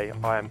Wednesday.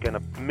 I am going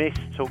to miss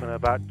talking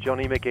about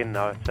Johnny McGinn,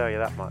 though, I'll tell you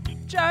that much.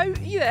 Joe, are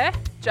you there?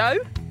 Joe,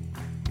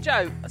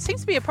 there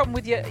seems to be a problem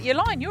with your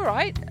line. You're all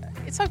right.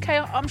 It's okay.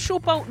 I'm sure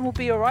Bolton will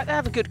be all right. They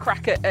have a good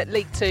crack at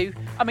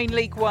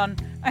League One,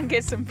 and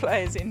get some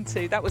players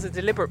into. That was a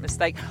deliberate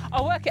mistake.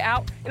 I'll work it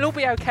out. It'll all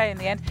be okay in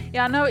the end.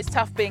 Yeah, I know it's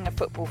tough being a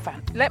football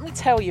fan. Let me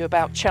tell you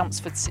about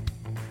Chelmsford City.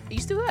 Are you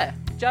still there,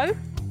 Joe?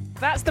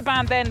 That's the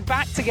band then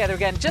back together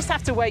again. Just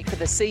have to wait for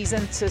the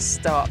season to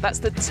start. That's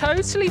the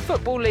Totally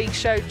Football League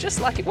show,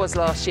 just like it was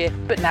last year,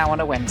 but now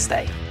on a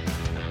Wednesday.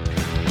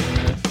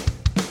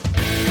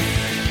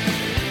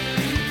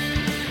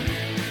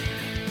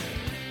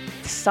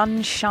 The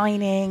sun's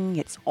shining,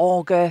 it's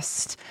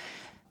August.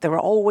 There are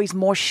always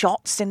more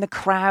shots in the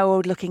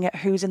crowd looking at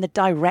who's in the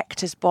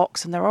director's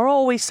box, and there are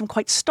always some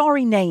quite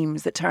starry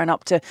names that turn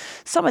up to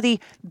some of the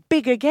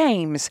bigger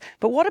games.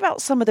 But what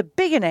about some of the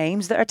bigger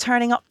names that are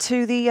turning up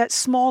to the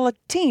smaller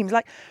teams,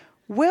 like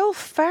Will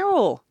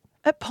Ferrell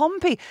at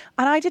Pompey?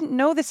 And I didn't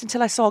know this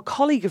until I saw a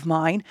colleague of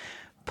mine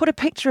put a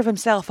picture of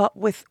himself up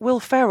with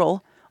Will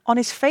Ferrell on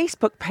his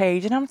Facebook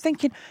page, and I'm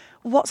thinking,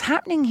 what's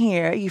happening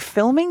here? Are you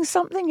filming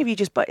something? Have you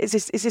just? But is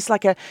this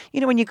like a,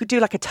 when you could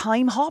do like a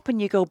time hop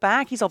and you go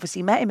back? He's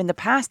obviously met him in the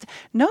past.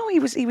 No, he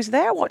was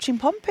there watching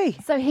Pompey.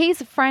 So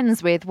he's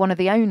friends with one of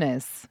the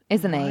owners,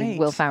 isn't he? Right.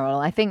 Will Ferrell.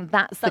 I think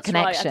that's the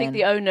connection. Right. I think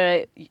the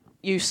owner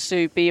used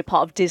to be a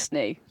part of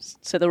Disney,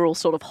 so they're all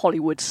sort of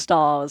Hollywood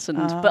stars.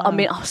 But I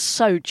mean, I was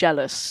so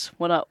jealous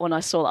when I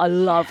saw that. I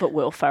love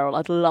Will Ferrell.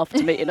 I'd love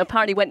to meet him.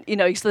 Apparently, when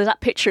so there's that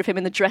picture of him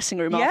in the dressing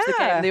room after the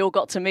game. They all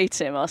got to meet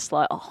him. I was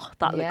like, oh,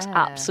 that looks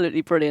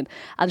absolutely brilliant.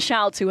 And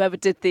shout out to whoever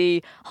did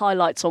the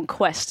highlights on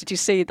Quest. Did you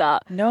see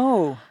that?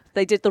 No.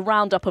 They did the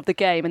roundup of the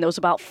game, and there was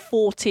about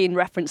 14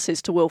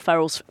 references to Will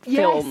Ferrell's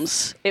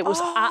films. It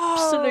was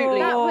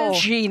absolutely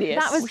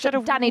genius. That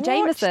was Danny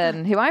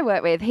Jameson, who I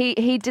work with.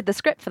 He did the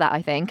script for that,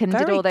 I think, and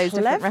did all those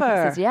different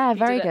references. Yeah,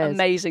 very good. An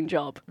amazing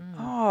job.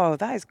 Oh,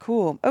 that is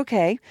cool.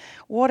 Okay,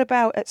 what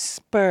about at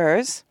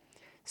Spurs,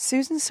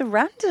 Susan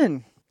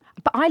Sarandon?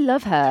 But I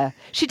love her.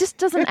 She just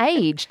doesn't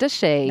age, does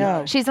she?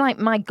 No. She's like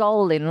my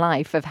goal in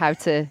life of how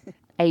to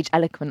age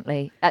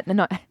eloquently.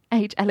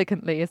 Age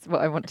elegantly is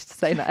what I wanted to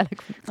say, not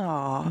eloquently.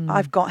 Oh,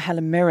 I've got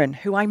Helen Mirren,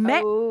 who I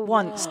met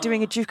once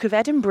doing a Duke of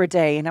Edinburgh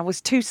day, and I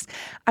was too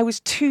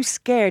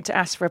scared to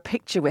ask for a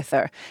picture with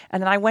her.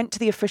 And then I went to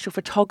the official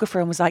photographer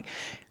and was like,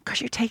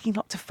 "Gosh, you're taking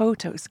lots of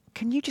photos.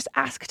 Can you just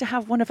ask to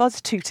have one of us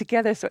two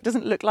together so it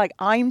doesn't look like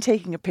I'm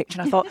taking a picture?"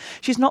 And I thought,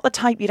 she's not the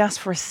type you'd ask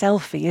for a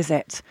selfie, is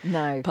it?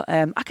 No. But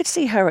I could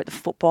see her at the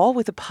football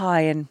with a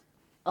pie and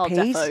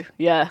peas. Defo.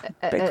 Yeah.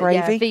 Bit of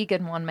gravy. Yeah,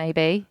 vegan one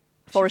maybe.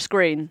 Forest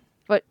Green.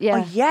 But yeah.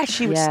 Oh, yeah,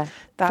 she was. Yeah.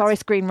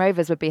 Forest Green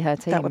Rovers would be her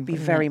team. That would be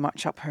very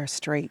much up her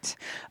street.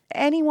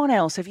 Anyone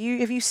else? Have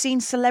you seen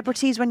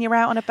celebrities when you're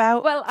out and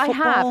about? Well, I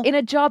have. In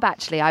a job,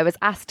 actually, I was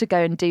asked to go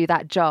and do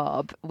that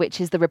job,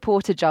 which is the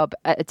reporter job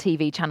at a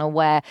TV channel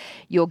where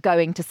you're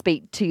going to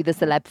speak to the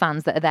celeb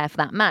fans that are there for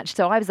that match.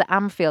 So I was at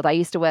Anfield. I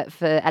used to work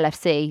for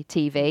LFC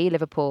TV,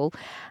 Liverpool,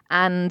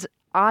 and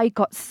I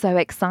got so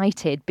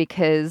excited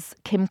because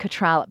Kim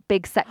Cattrall,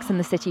 big Sex and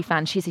the City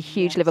fan, she's a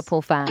huge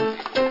Liverpool fan.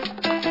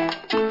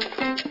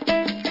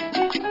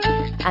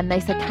 And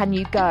they said, can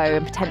you go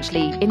and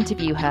potentially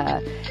interview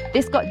her?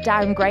 This got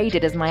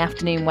downgraded as my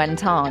afternoon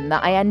went on,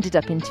 that I ended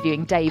up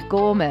interviewing Dave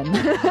Gorman.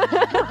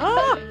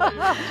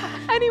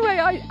 Anyway,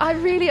 I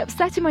really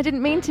upset him. I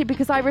didn't mean to,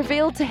 because I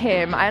revealed to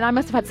him, and I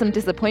must have had some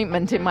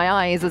disappointment in my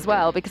eyes as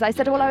well, because I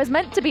said, well, I was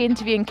meant to be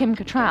interviewing Kim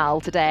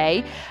Cattrall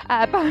today,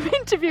 but I'm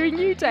interviewing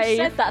you, Dave.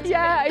 You said that to me.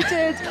 I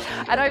did.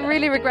 And I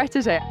really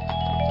regretted it.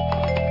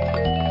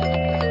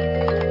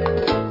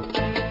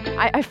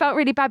 I felt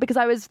really bad because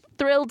I was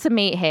thrilled to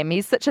meet him.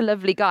 He's such a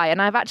lovely guy,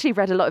 and I've actually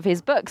read a lot of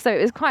his books, so it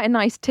was quite a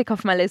nice tick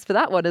off my list for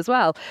that one as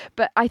well.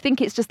 But I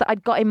think it's just that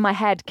I'd got in my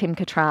head Kim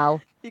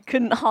Cattrall. You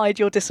couldn't hide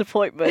your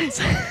disappointment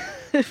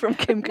from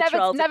Kim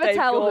Cattrall to Dave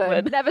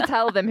Gorman. Never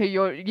tell them who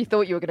you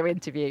thought you were going to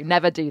interview.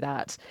 Never do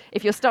that.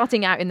 If you're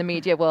starting out in the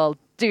media world,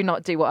 do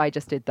not do what I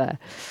just did there.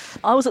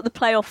 I was at the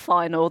playoff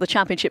final, the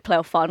championship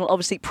playoff final.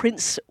 Obviously,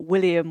 Prince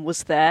William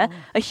was there.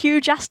 A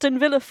huge Aston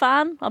Villa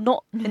fan. I'm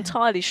not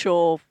entirely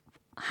sure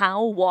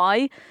how,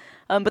 why,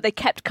 but they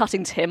kept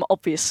cutting to him,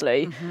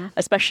 obviously,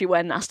 especially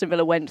when Aston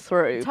Villa went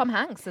through. Tom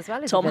Hanks as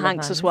well. Tom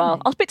Hanks as well.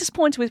 I was a bit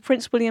disappointed with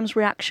Prince William's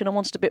reaction. I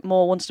wanted a bit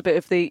more, wanted a bit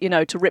of the,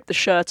 to rip the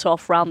shirt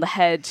off round the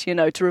head,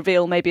 to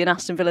reveal maybe an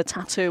Aston Villa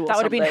tattoo or that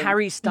would something. have been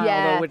Harry's style,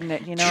 though, wouldn't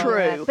it?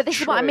 True. But this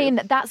is what I mean.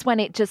 That's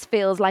when it just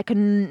feels like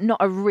not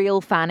a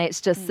real fan.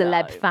 It's just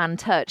celeb fan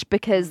touch.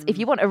 Because if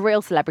you want a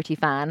real celebrity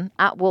fan,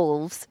 at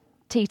Wolves,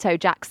 Tito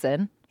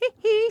Jackson.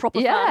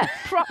 Proper fan.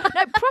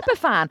 Proper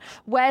fan.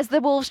 Wears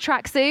the Wolves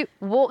tracksuit,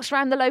 walks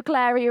around the local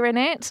area in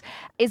it,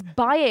 is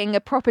buying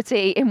a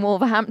property in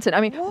Wolverhampton.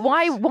 I mean,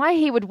 why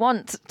he would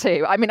want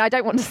to? I mean, I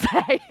don't want to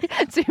say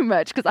too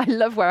much because I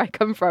love where I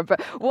come from, but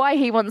why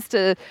he wants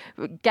to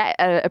get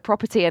a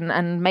property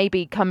and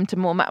maybe come to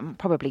more,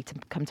 probably to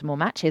come to more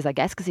matches, I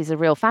guess, because he's a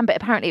real fan. But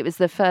apparently it was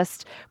the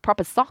first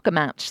proper soccer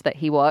match that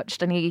he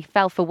watched and he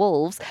fell for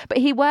Wolves. But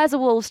he wears a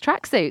Wolves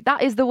tracksuit.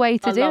 That is the way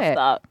to do it. I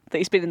love that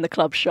he's been in the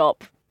club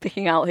shop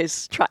picking out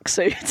his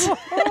tracksuit.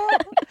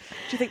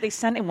 you think they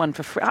sent him one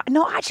for free?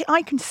 No, actually,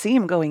 I can see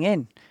him going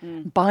in,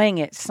 buying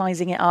it,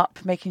 sizing it up,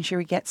 making sure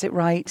he gets it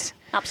right.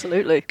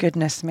 Absolutely.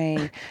 Goodness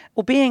me.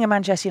 Well, being a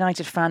Manchester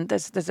United fan,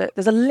 there's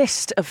a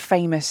list of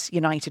famous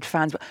United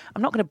fans, but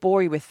I'm not going to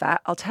bore you with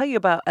that. I'll tell you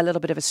about a little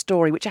bit of a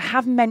story, which I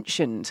have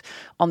mentioned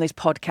on this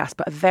podcast,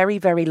 but a very,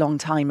 very long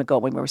time ago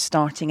when we were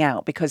starting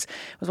out, because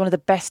it was one of the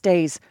best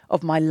days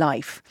of my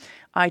life.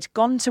 I'd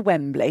gone to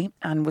Wembley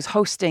and was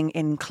hosting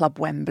in Club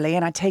Wembley,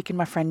 and I'd taken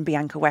my friend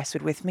Bianca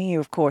Westwood with me, who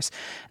of course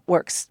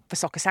works for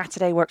Soccer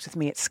Saturday, works with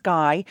me at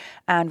Sky,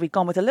 and we'd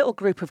gone with a little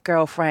group of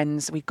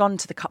girlfriends. We'd gone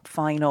to the cup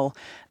final,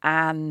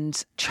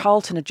 and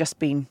Charlton had just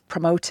been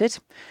promoted.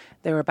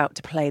 They were about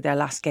to play their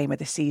last game of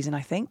the season,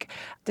 I think.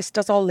 This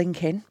does all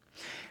link in.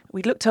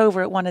 We looked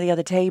over at one of the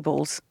other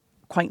tables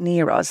quite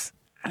near us,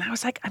 and I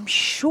was like, I'm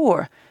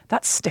sure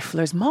that's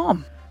Stifler's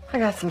mom. I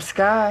got some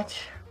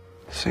scotch.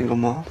 Single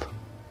malt?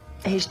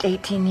 Aged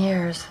 18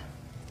 years.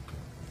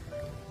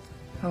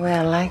 The way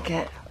I like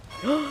it.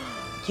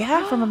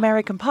 Yeah, from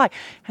American Pie.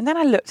 And then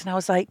I looked and I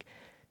was like,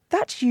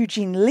 that's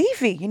Eugene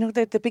Levy. You know,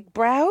 the big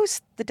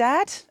brows, the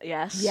dad?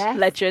 Yes.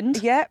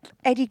 Legend. Yep.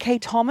 Eddie K.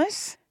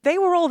 Thomas. They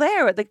were all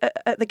there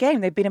at the game.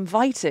 They'd been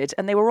invited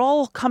and they were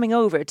all coming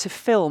over to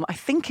film. I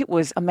think it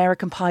was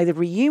American Pie, the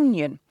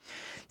reunion.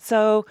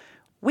 So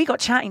we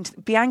got chatting.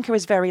 Bianca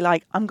was very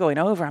like, I'm going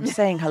over, I'm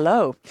saying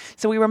hello.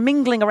 So we were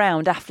mingling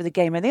around after the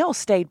game and they all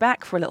stayed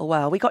back for a little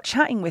while. We got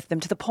chatting with them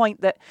to the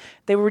point that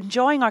they were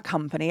enjoying our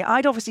company.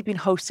 I'd obviously been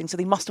hosting, so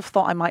they must have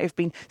thought I might have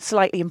been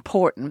slightly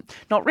important,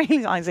 not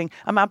realising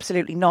I'm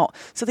absolutely not.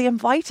 So they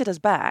invited us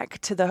back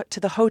to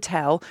the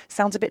hotel.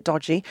 Sounds a bit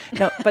dodgy,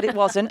 no, but it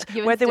wasn't.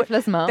 Where they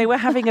were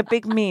having a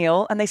big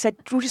meal and they said,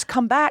 we'll just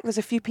come back. There's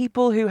a few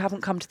people who haven't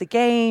come to the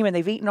game and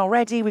they've eaten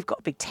already. We've got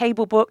a big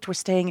table booked. We're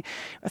staying,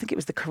 I think it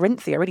was the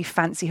Corinthia, a really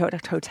fancy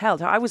hotel.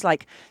 So I was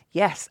like,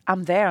 yes,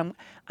 I'm there. And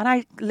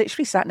I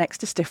literally sat next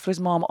to Stifler's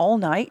mom all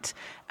night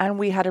and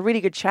we had a really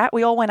good chat.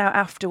 We all went out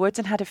afterwards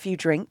and had a few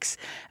drinks.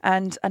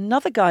 And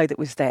another guy that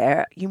was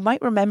there, you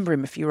might remember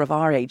him if you're of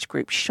our age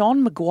group,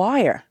 Sean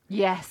Maguire.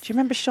 Yes. Do you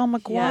remember Sean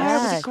Maguire?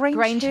 Yes. Was it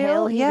Grange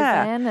Hill he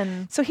was in,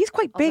 and so he's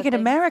quite big in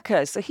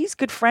America. So he's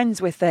good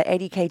friends with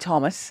Eddie K.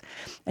 Thomas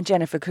and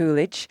Jennifer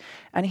Coolidge.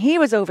 And he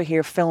was over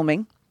here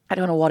filming. I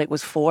don't know what it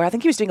was for. I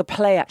think he was doing a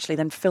play, actually,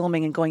 then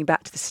filming and going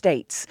back to the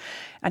States.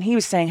 And he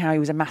was saying how he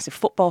was a massive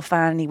football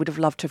fan and he would have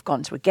loved to have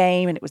gone to a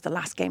game and it was the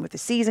last game of the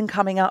season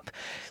coming up.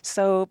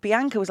 So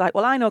Bianca was like,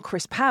 well, I know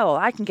Chris Powell.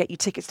 I can get you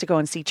tickets to go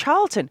and see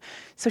Charlton.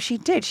 So she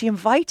did. She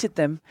invited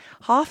them.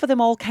 Half of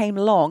them all came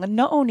along. And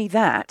not only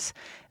that,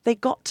 they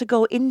got to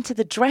go into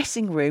the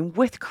dressing room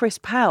with Chris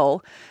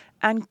Powell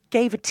and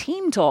gave a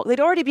team talk.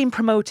 They'd already been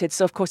promoted,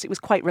 so of course it was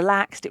quite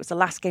relaxed. It was the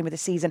last game of the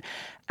season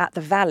at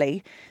the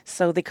Valley,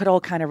 so they could all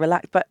kind of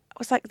relax. But I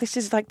was like, this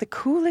is like the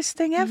coolest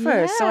thing ever.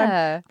 Yeah,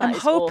 so I'm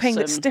hoping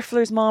awesome. that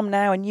Stifler's mom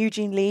now and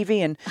Eugene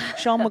Levy and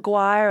Sean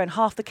Maguire and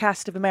half the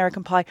cast of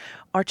American Pie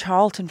are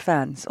Charlton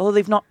fans, although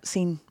they've not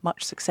seen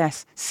much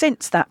success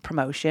since that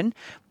promotion.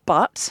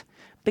 But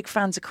big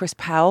fans of Chris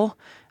Powell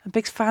and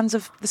big fans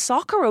of the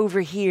soccer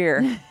over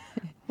here.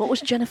 What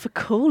was Jennifer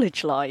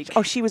Coolidge like?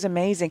 Oh, she was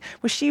amazing.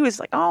 Well, she was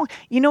like, oh,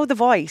 you know the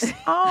voice.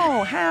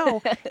 Oh,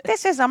 how?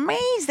 This is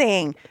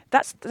amazing.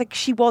 That's like,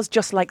 she was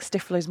just like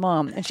Stifler's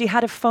mom. And she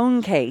had a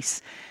phone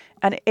case.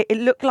 And it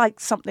looked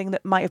like something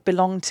that might have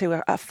belonged to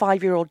a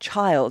 5-year-old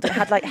child. It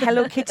had like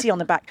Hello Kitty on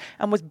the back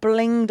and was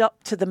blinged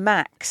up to the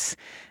max.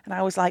 And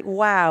I was like,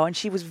 wow. And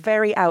she was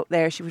very out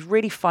there. She was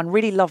really fun,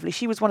 really lovely.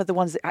 She was one of the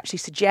ones that actually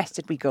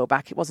suggested we go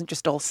back. It wasn't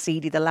just all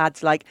seedy. The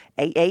lads like,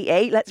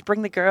 hey, let's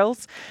bring the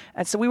girls.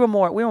 And so we were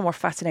more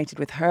fascinated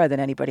with her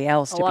than anybody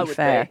else, to be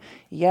fair.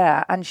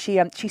 Yeah. And she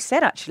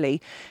said,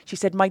 actually,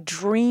 my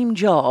dream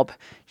job,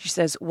 she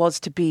says, was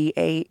to be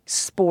a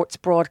sports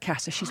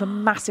broadcaster. She's a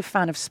massive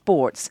fan of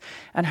sports.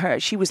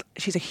 And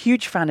she's a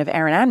huge fan of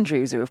Erin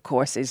Andrews, who of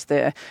course is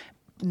the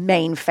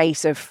main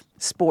face of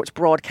sports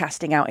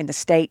broadcasting out in the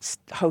States,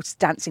 hosts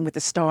Dancing with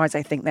the Stars,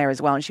 I think, there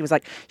as well. And she was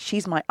like,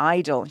 she's my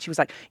idol. And she was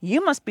like,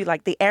 you must be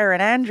like the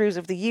Erin Andrews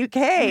of the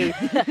UK.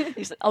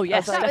 He's like, oh,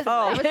 yes. That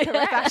was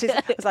correct.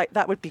 I was like,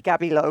 that would be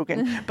Gabby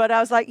Logan. But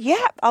I was like,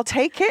 yeah, I'll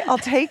take it.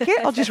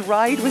 I'll just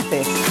ride with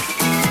this.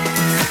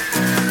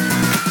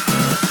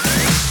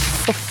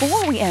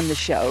 Before we end the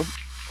show,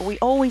 we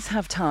always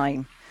have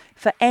time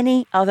for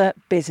any other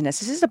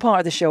business. This is the part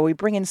of the show where we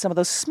bring in some of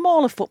those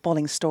smaller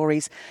footballing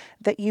stories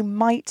that you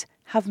might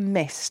have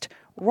missed.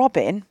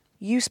 Robin,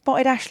 you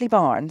spotted Ashley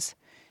Barnes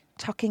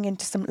tucking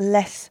into some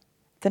less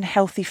than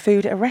healthy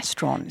food at a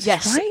restaurant.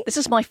 Yes, right? This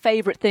is my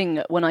favourite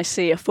thing when I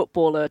see a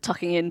footballer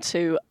tucking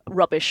into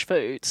rubbish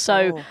food.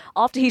 So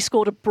after he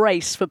scored a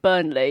brace for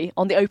Burnley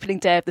on the opening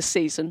day of the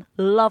season,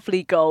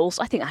 lovely goals.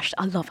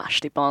 I love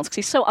Ashley Barnes because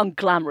he's so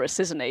unglamorous,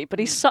 isn't he? But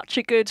he's such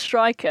a good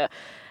striker.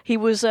 He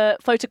was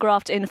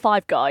photographed in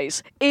Five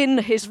Guys in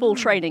his full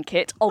training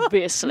kit,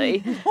 obviously.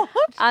 What?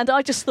 And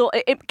I just thought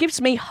it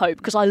gives me hope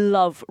because I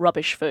love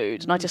rubbish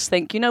food. And I just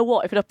think, you know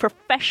what? If a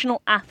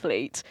professional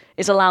athlete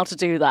is allowed to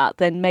do that,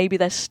 then maybe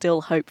there's still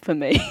hope for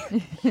me.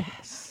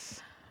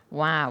 Yes.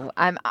 Wow.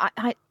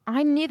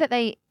 I knew that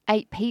they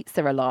ate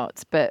pizza a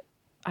lot, but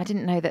I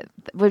didn't know that.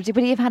 Would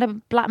he have had a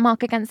black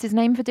mark against his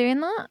name for doing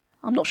that?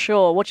 I'm not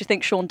sure. What do you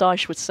think Sean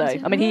Dyche would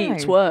say? I mean, he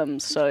eats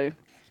worms, so...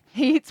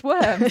 He eats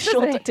worms,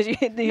 Did you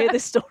hear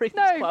this story?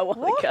 No, quite a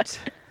while ago.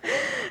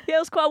 Yeah, it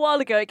was quite a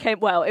while ago.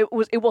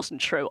 It wasn't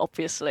true,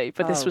 obviously,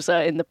 but this was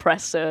in the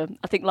press, I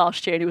think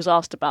last year, and he was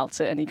asked about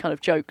it, and he kind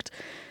of joked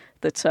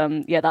that,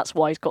 that's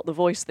why he's got the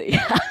voice that he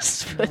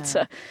has.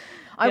 But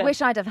I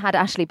wish I'd have had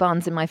Ashley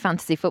Barnes in my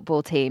fantasy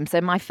football team.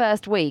 So my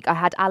first week, I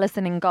had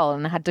Alisson in goal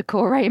and I had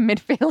Decore in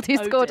midfield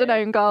who scored an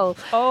own goal.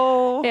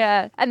 Oh.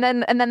 Yeah. And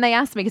then they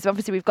asked me, because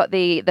obviously we've got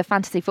the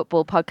fantasy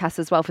football podcast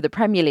as well for the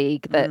Premier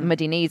League that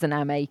Muddy Knees are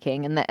now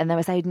making. And they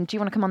were saying, do you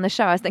want to come on the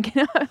show? I was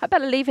thinking, I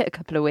better leave it a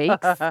couple of weeks.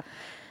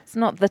 It's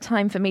not the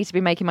time for me to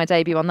be making my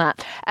debut on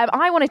that.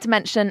 I wanted to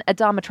mention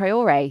Adama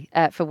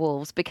Traore for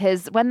Wolves,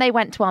 because when they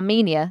went to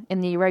Armenia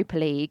in the Europa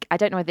League, I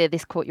don't know whether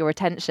this caught your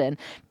attention,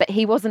 but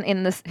he wasn't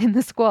in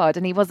the squad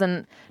and he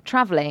wasn't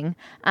travelling,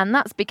 and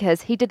that's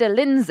because he did a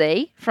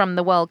Lindsay from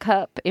the World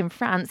Cup in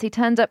France. He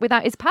turned up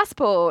without his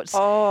passport.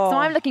 Oh. So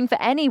I'm looking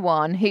for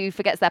anyone who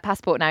forgets their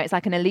passport now. It's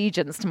like an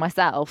allegiance to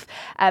myself.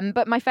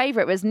 But my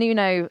favourite was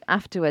Nuno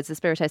afterwards,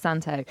 Espirito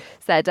Santo,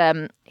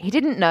 said he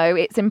didn't know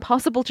it's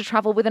impossible to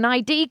travel with an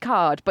ID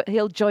card, but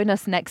he'll join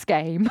us next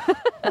game.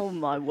 Oh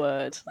my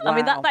word. Wow. I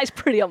mean, that is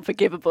pretty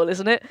unforgivable,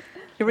 isn't it?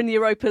 You're in the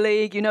Europa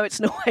League, you know it's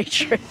an away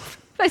trip.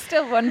 They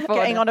still won for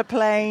Getting on a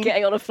plane.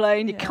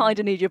 You kind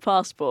of need your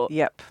passport.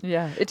 Yep.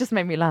 Yeah, it just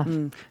made me laugh.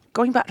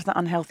 Going back to that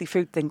unhealthy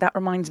food thing, that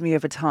reminds me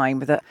of a time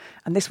that,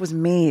 and this was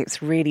me,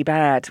 it's really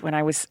bad, when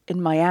I was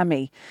in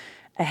Miami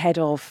ahead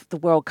of the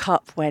World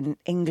Cup when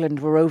England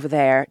were over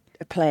there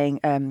playing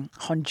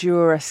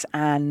Honduras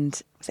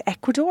and was it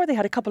Ecuador? They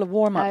had a couple of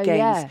warm-up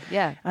games.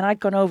 Yeah. And I'd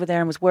gone over there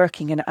and was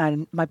working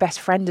and my best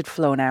friend had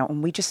flown out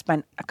and we just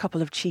spent a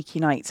couple of cheeky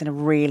nights in a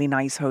really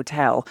nice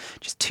hotel.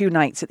 Just 2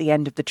 nights at the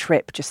end of the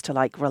trip just to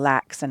like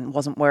relax and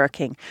wasn't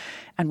working.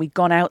 And we'd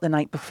gone out the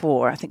night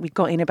before. I think we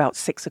got in about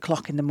 6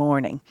 o'clock in the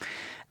morning.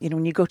 You know,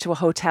 when you go to a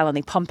hotel and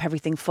they pump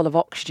everything full of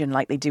oxygen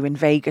like they do in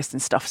Vegas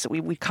and stuff. So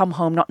we come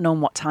home not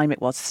knowing what time it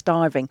was,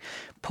 starving,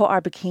 put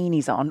our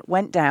bikinis on,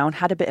 went down,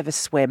 had a bit of a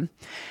swim,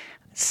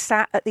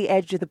 sat at the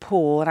edge of the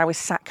pool, and I was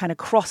sat kind of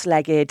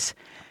cross-legged,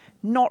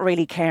 not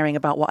really caring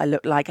about what I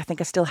looked like. I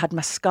think I still had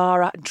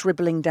mascara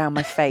dribbling down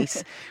my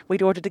face.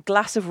 We'd ordered a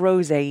glass of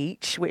rosé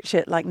each, which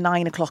at like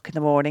 9 o'clock in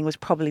the morning was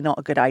probably not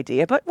a good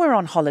idea, but we're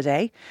on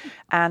holiday.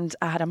 And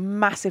I had a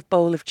massive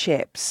bowl of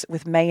chips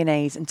with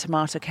mayonnaise and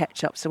tomato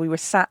ketchup. So we were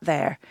sat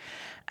there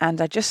and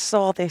I just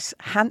saw this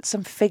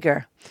handsome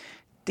figure,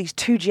 these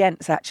 2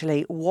 gents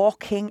actually,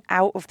 walking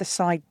out of the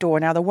side door.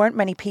 Now, there weren't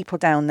many people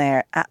down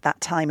there at that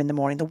time in the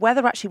morning. The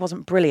weather actually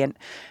wasn't brilliant,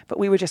 but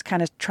we were just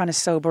kind of trying to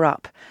sober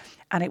up.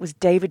 And it was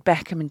David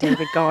Beckham and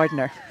David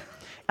Gardner.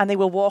 And they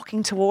were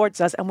walking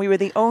towards us and we were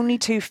the only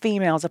 2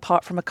 females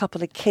apart from a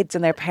couple of kids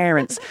and their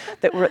parents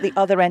that were at the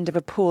other end of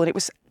a pool. And it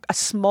was a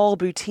small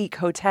boutique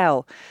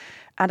hotel.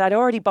 And I'd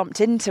already bumped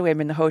into him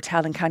in the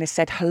hotel and kind of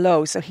said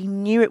hello. So he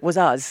knew it was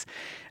us.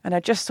 And I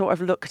just sort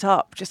of looked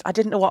up. I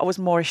didn't know what I was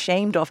more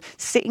ashamed of,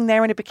 sitting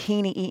there in a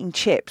bikini eating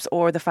chips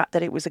or the fact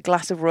that it was a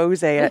glass of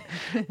rosé at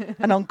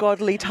an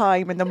ungodly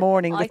time in the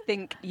morning. I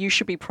think you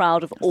should be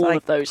proud of all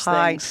of those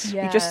things.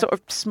 Yeah. We just sort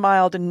of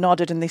smiled and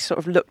nodded and they sort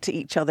of looked at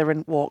each other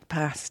and walked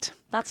past.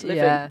 That's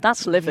living. Yeah.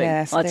 That's living,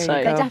 Yes, I'd there say.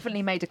 you They go.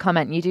 definitely made a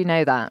comment. You do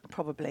know that.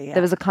 Probably, yeah.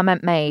 There was a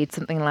comment made,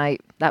 something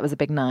like, that was a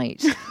big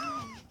night.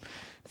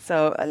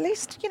 So at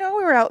least, you know,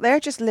 we were out there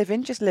just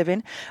living.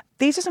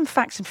 These are some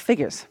facts and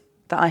figures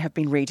that I have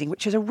been reading,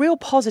 which is a real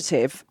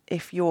positive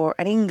if you're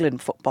an England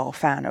football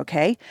fan,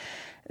 okay?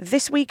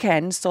 This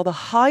weekend saw the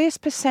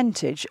highest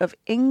percentage of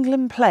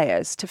England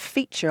players to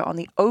feature on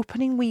the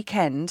opening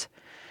weekend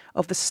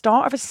of the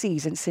start of a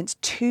season since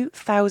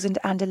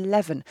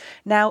 2011.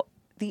 Now,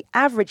 the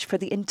average for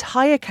the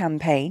entire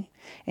campaign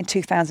in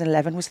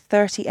 2011 was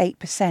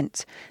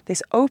 38%.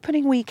 This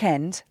opening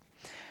weekend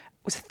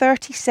was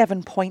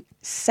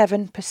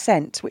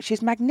 37.7%, which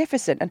is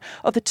magnificent. And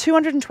of the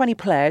 220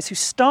 players who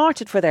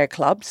started for their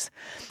clubs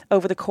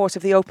over the course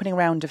of the opening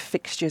round of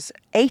fixtures,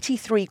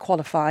 83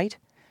 qualified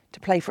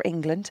to play for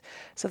England.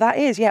 So that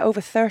is,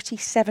 over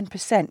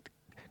 37%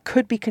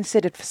 could be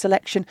considered for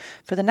selection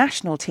for the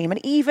national team.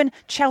 And even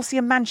Chelsea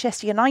and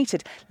Manchester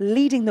United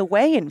leading the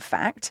way, in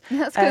fact.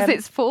 That's because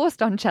it's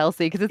forced on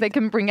Chelsea, because they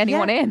can bring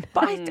anyone in.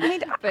 But I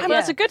mean,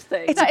 that's a good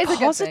thing. It's That a is a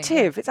good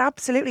positive. thing. It's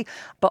absolutely.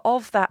 But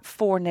of that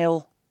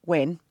 4-0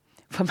 win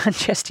for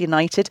Manchester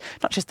United,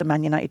 not just the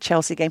Man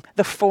United-Chelsea game,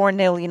 the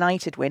 4-0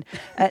 United win,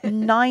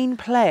 9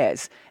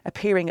 players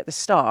appearing at the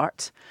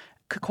start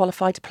could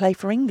qualify to play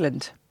for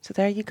England. So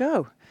there you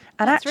go.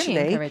 And That's really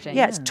actually, encouraging,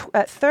 it's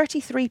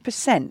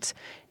 33%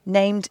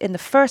 named in the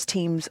first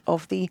teams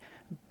of the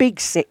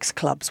Big 6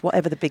 clubs,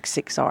 whatever the Big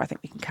 6 are. I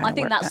think we can kind of I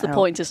think work that's that the out.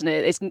 point, isn't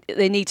it?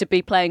 They need to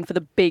be playing for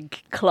the big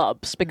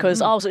clubs,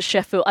 because I was at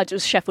Sheffield. I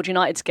was Sheffield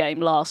United's game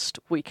last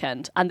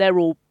weekend, and they're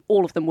all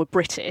of them were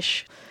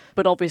British.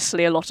 but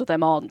obviously a lot of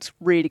them aren't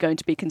really going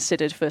to be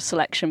considered for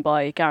selection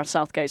by Gareth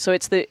Southgate. So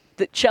it's that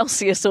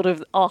Chelsea are sort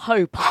of our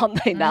hope,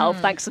 aren't they now,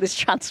 thanks to this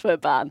transfer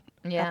ban?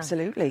 Yeah.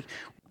 Absolutely.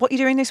 What are you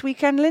doing this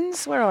weekend,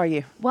 Linz? Where are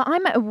you? Well,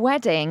 I'm at a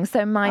wedding,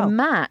 so my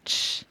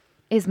match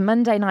is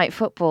Monday Night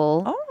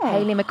Football.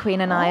 Hayley McQueen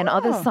and I on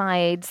other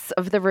sides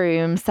of the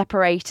room,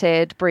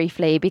 separated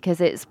briefly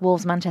because it's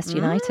Wolves Manchester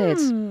United.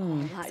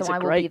 So I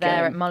will be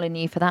there at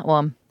Molineux for that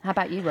one. How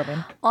about you,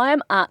 Robin? I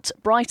am at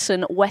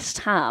Brighton West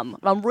Ham.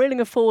 I'm really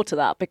looking forward to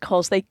that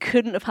because they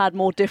couldn't have had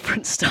more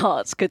different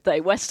starts, could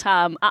they? West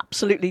Ham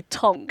absolutely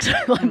tonked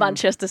by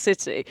Manchester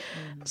City.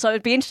 So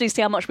it'd be interesting to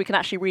see how much we can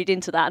actually read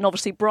into that. And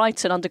obviously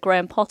Brighton under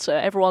Graham Potter,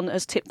 everyone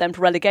has tipped them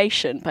to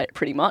relegation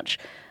pretty much.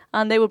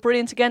 And they were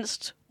brilliant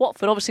against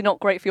Watford. Obviously not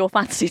great for your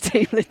fantasy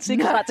team, Lindsay,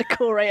 because that's a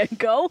Correa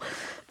goal.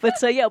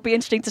 But it'll be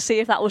interesting to see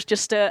if that was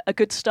just a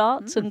good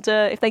start and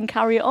if they can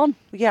carry it on.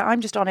 Yeah,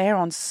 I'm just on air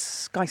on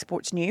Sky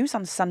Sports News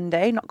on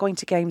Sunday, not going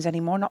to games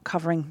anymore, not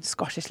covering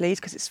Scottish leagues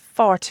because it's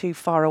far too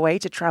far away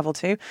to travel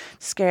to.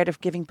 Scared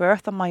of giving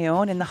birth on my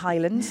own in the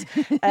Highlands.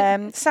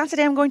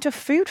 Saturday I'm going to a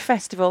food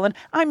festival and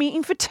I'm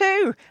eating for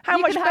two. How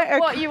you much can better? Have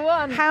what you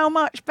want. How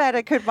much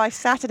better could my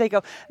Saturday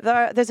go?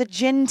 There's a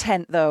gin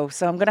tent though,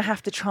 so I'm going to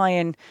have to try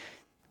and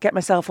get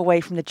myself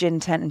away from the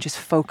gin tent and just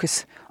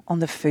focus on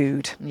the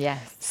food.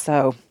 Yes.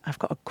 So I've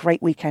got a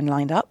great weekend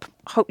lined up.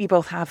 Hope you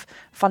both have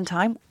fun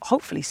time.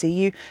 Hopefully see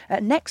you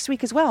next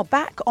week as well.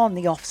 Back on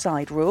the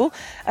Offside Rule.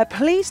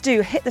 Please do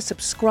hit the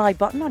subscribe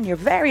button on your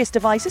various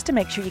devices to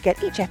make sure you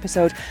get each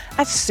episode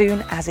as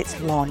soon as it's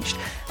launched.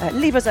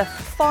 Leave us a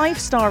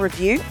 5-star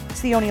review. It's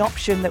the only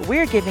option that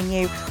we're giving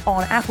you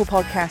on Apple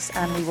Podcasts,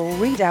 and we will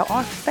read out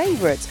our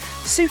favourites.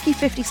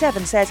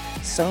 Suki57 says,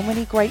 so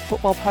many great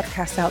football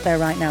podcasts out there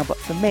right now, but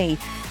for me,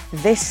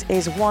 this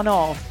is one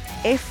of,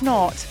 if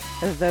not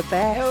the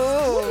best.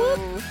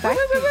 Thank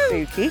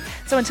you, Suki.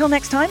 So until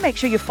next time, make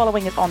sure you're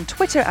following us on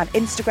Twitter and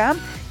Instagram.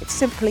 It's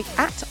simply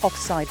at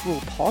Offside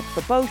Rule Pod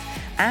for both.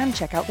 And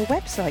check out the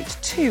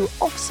website too,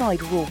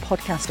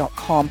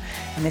 offsiderulepodcast.com.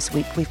 And this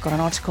week we've got an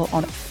article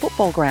on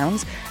football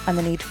grounds and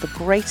the need for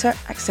greater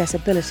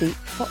accessibility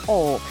for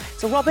all.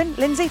 So Robin,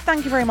 Lindsay,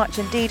 thank you very much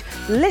indeed.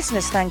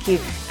 Listeners, thank you.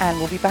 And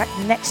we'll be back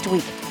next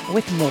week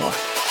with more.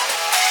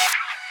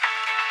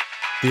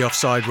 The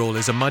Offside Rule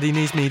is a Muddy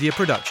Knees Media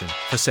production.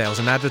 For sales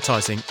and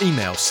advertising,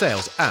 email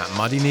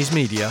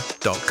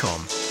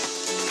sales@muddykneesmedia.com.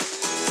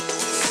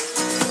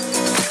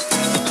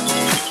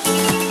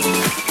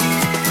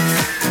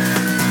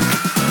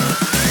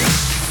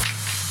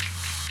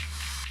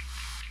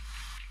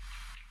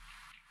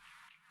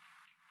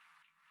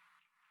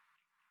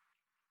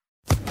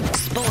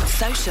 Sports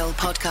Social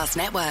Podcast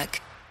Network.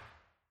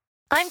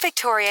 I'm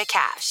Victoria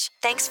Cash.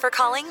 Thanks for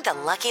calling the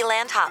Lucky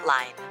Land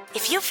Hotline.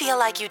 If you feel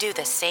like you do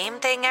the same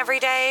thing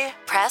every day,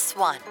 press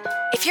 1.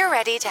 If you're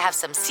ready to have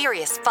some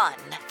serious fun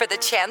for the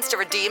chance to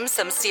redeem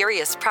some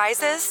serious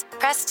prizes,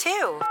 press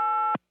 2.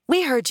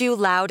 We heard you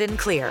loud and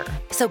clear.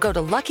 So go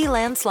to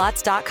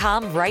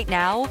LuckyLandSlots.com right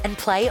now and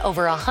play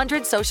over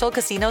 100 social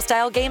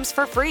casino-style games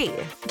for free.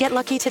 Get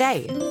lucky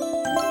today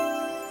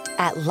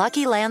at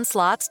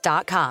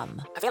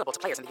LuckyLandSlots.com. Available to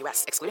players in the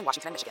U.S., excluding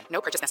Washington and Michigan.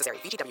 No purchase necessary.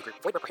 VGW Group.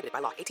 Void where prohibited by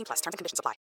law. 18+. Terms and conditions apply.